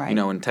of. Right.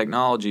 In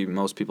technology,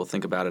 most people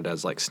think about it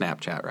as like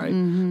Snapchat,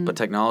 right? But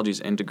technology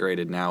is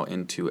integrated now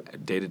into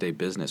day-to-day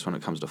business when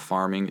it comes to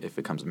farming, if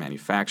it comes to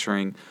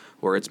manufacturing,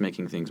 where it's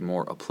making things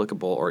more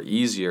applicable or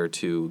easier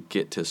to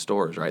get to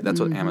stores, right? That's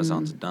what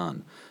Amazon's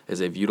done, is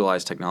they've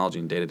utilized technology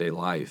in day-to-day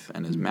life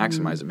and has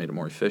maximized it, made it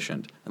more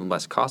efficient and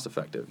less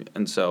cost-effective.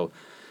 And so,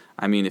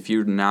 if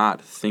you're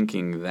not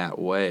thinking that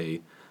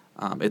way,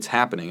 it's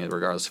happening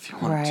regardless if you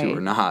want it to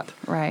or not.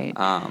 Right.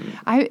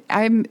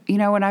 I'm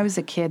when I was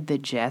a kid, The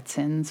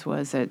Jetsons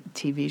was a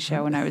TV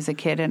show when I was a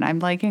kid, and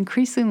I'm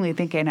increasingly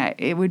thinking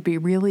it would be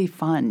really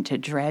fun to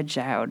dredge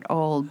out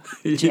old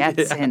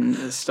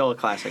Jetsons. It's still a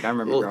classic. I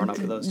remember growing up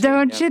with those.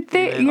 Don't you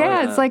think?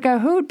 Yeah, it's like a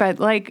hoot, but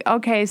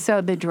okay,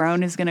 so the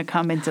drone is going to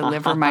come and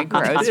deliver my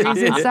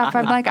groceries and stuff.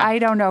 I'm like, I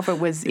don't know if it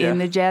was in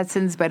The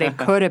Jetsons, but it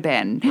could have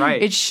been.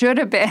 Right. It should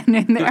have been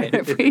in there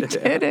if we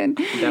didn't.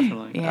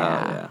 Definitely.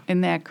 Yeah.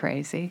 Isn't that crazy?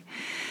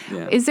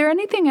 Yeah. Is there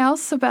anything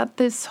else about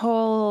this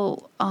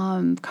whole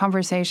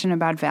conversation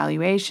about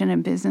valuation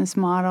and business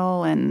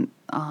model and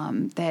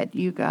that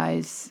you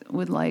guys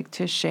would like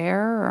to share,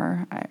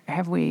 or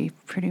have we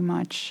pretty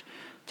much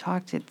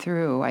talked it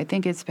through? I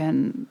think it's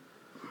been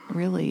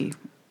really,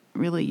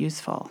 really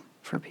useful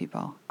for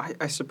people.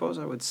 I suppose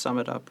I would sum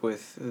it up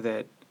with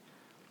that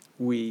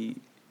we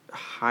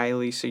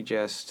highly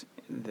suggest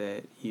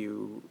that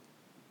you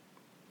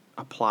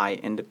apply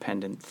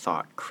independent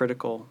thought,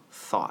 critical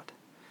thought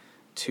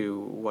to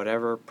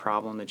whatever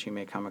problem that you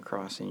may come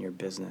across in your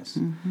business.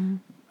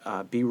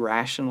 Be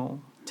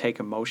rational, take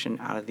emotion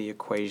out of the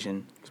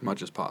equation. As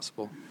much as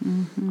possible.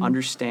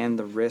 Understand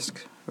the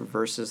risk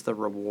versus the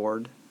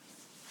reward.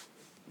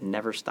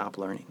 Never stop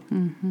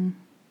learning.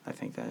 I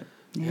think that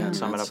Yeah. would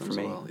sum it that up for sums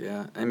me. well.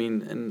 Yeah, I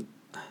mean, and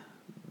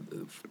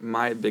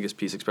my biggest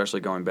piece, especially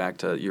going back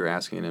to you're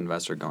asking an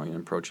investor going and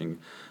approaching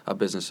a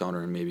business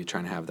owner and maybe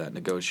trying to have that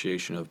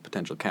negotiation of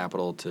potential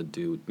capital to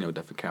do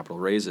different capital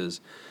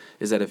raises,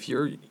 is that if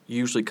you're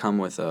usually come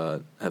with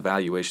a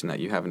valuation that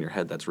you have in your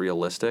head that's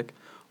realistic,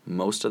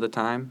 most of the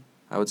time,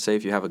 I would say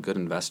if you have a good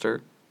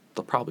investor,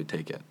 they'll probably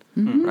take it,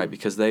 right?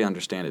 Because they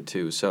understand it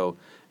too. So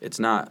it's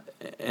not,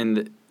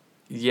 and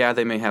yeah,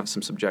 they may have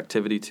some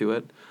subjectivity to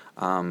it.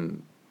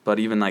 But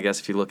even, I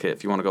guess, if you want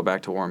to go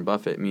back to Warren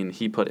Buffett, I mean,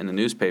 he put in the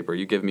newspaper,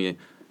 you give me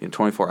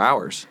 24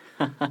 hours,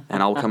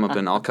 and I'll come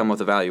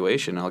with a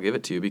valuation, and I'll give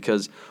it to you,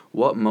 because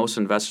what most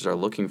investors are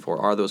looking for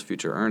are those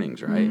future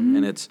earnings, right?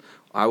 And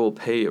I will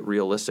pay a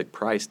realistic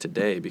price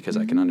today because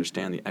I can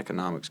understand the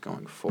economics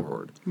going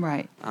forward.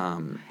 Right.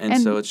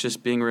 And so it's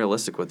just being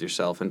realistic with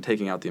yourself and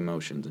taking out the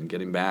emotions and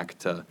getting back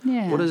to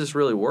what is this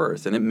really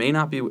worth? And it may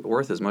not be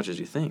worth as much as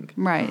you think.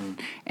 Right.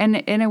 And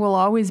it will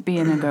always be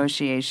a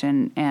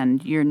negotiation,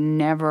 and you're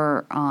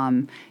never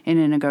in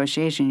a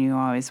negotiation, you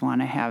always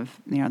want to have,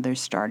 there's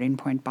starting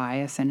point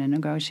bias in a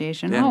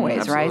negotiation,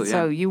 always, right?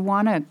 So you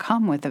want to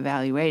come with a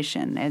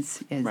valuation.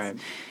 It's Right.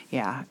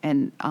 Yeah,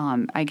 and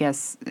I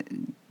guess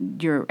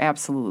you're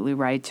absolutely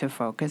right to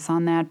focus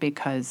on that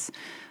because,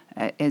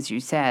 as you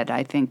said,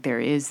 I think there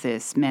is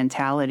this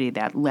mentality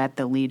that let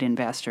the lead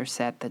investor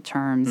set the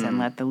terms and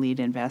let the lead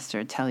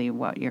investor tell you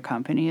what your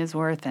company is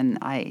worth. And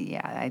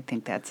I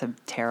think that's a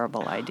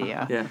terrible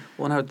idea. Yeah.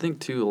 Well, and I would think,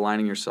 too,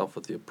 aligning yourself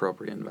with the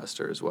appropriate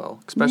investor as well,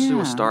 especially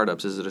with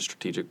startups. Is it a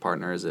strategic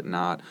partner? Is it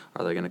not?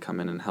 Are they going to come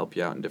in and help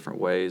you out in different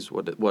ways?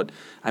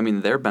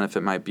 Their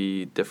benefit might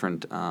be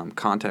different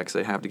contacts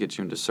they have to get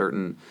you into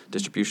certain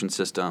distribution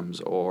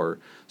systems.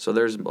 So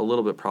there's a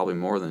little bit probably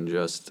more than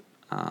just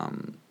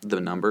the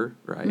number,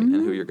 right, and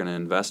who you're going to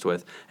invest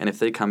with. And if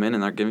they come in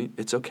and they're giving,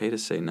 it's okay to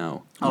say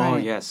no. Oh,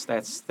 Right. yes,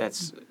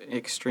 that's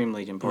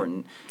extremely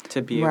important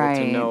to be able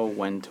to know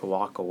when to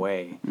walk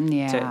away,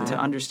 Yeah. to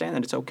understand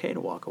that it's okay to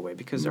walk away,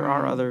 because there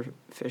are other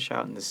fish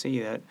out in the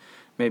sea that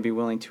may be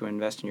willing to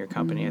invest in your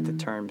company at the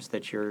terms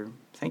that you're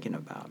thinking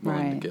about.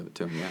 Willing Right. to give it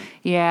to them, yeah.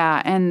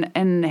 Yeah,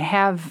 and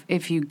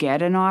if you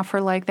get an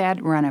offer like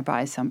that, run it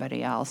by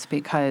somebody else,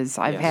 because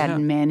I've Yes. had Yeah.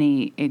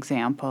 many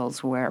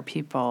examples where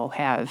people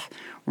have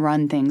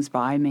run things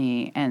by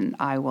me, and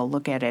I will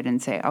look at it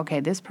and say, okay,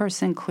 this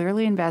person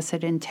clearly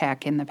invested in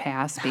tech in the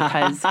past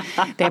because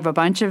they have a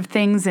bunch of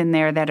things in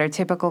there that are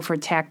typical for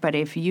tech, but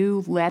if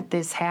you let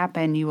this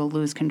happen, you will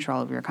lose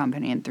control of your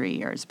company in 3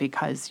 years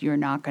because you're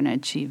not going to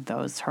achieve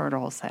those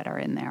hurdles that are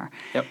in there.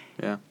 Yep.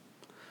 Yeah.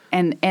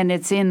 And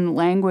it's in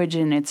language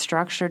and it's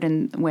structured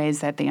in ways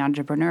that the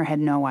entrepreneur had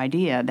no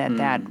idea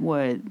that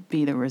would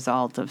be the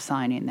result of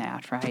signing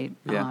that, right?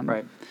 Yeah.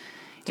 Right.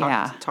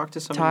 Talk to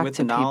somebody Talk with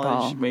to the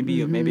knowledge.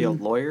 people. Maybe a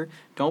lawyer.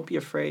 Don't be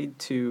afraid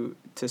to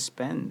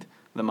spend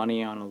the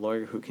money on a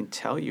lawyer who can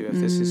tell you if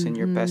this is in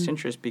your best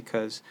interest,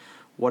 because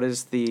what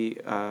is the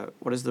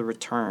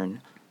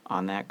return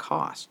on that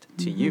cost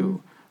to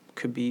you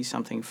could be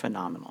something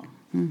phenomenal.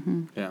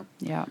 Yeah.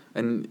 Yeah.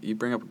 And you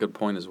bring up a good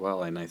point as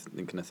well, and I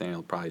think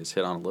Nathaniel probably has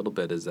hit on a little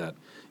bit, is that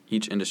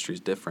each industry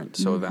is different.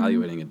 So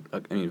evaluating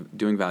it,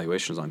 doing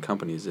valuations on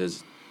companies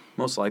is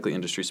most likely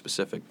industry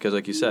specific, because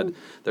like you said,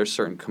 there's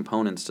certain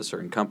components to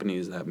certain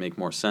companies that make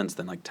more sense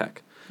than like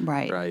tech.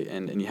 Right.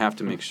 And you have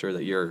to make sure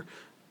that you're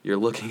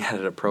looking at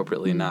it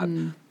appropriately, not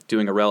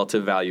doing a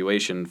relative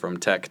valuation from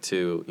tech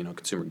to,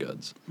 consumer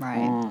goods.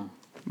 Right.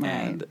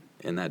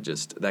 And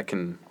that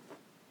can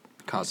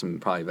cause some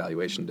probably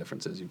valuation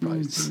differences you've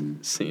probably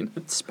seen.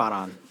 Spot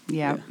on.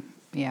 Yep.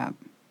 Yeah.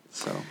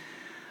 So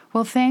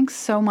Well, thanks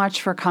so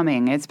much for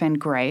coming. It's been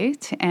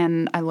great,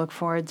 and I look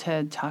forward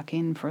to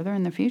talking further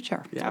in the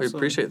future. yeah, Absolutely. we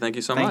appreciate it. Thank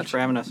you so Thank much. you for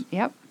having us.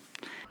 Yep.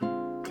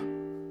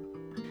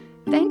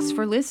 Thanks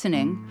for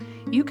listening.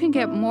 You can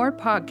get more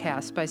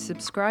podcasts by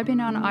subscribing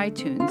on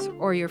iTunes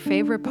or your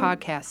favorite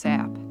podcast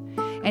app.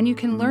 And you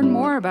can learn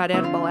more about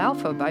Edible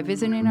Alpha by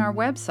visiting our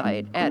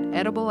website at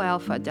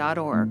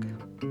ediblealpha.org.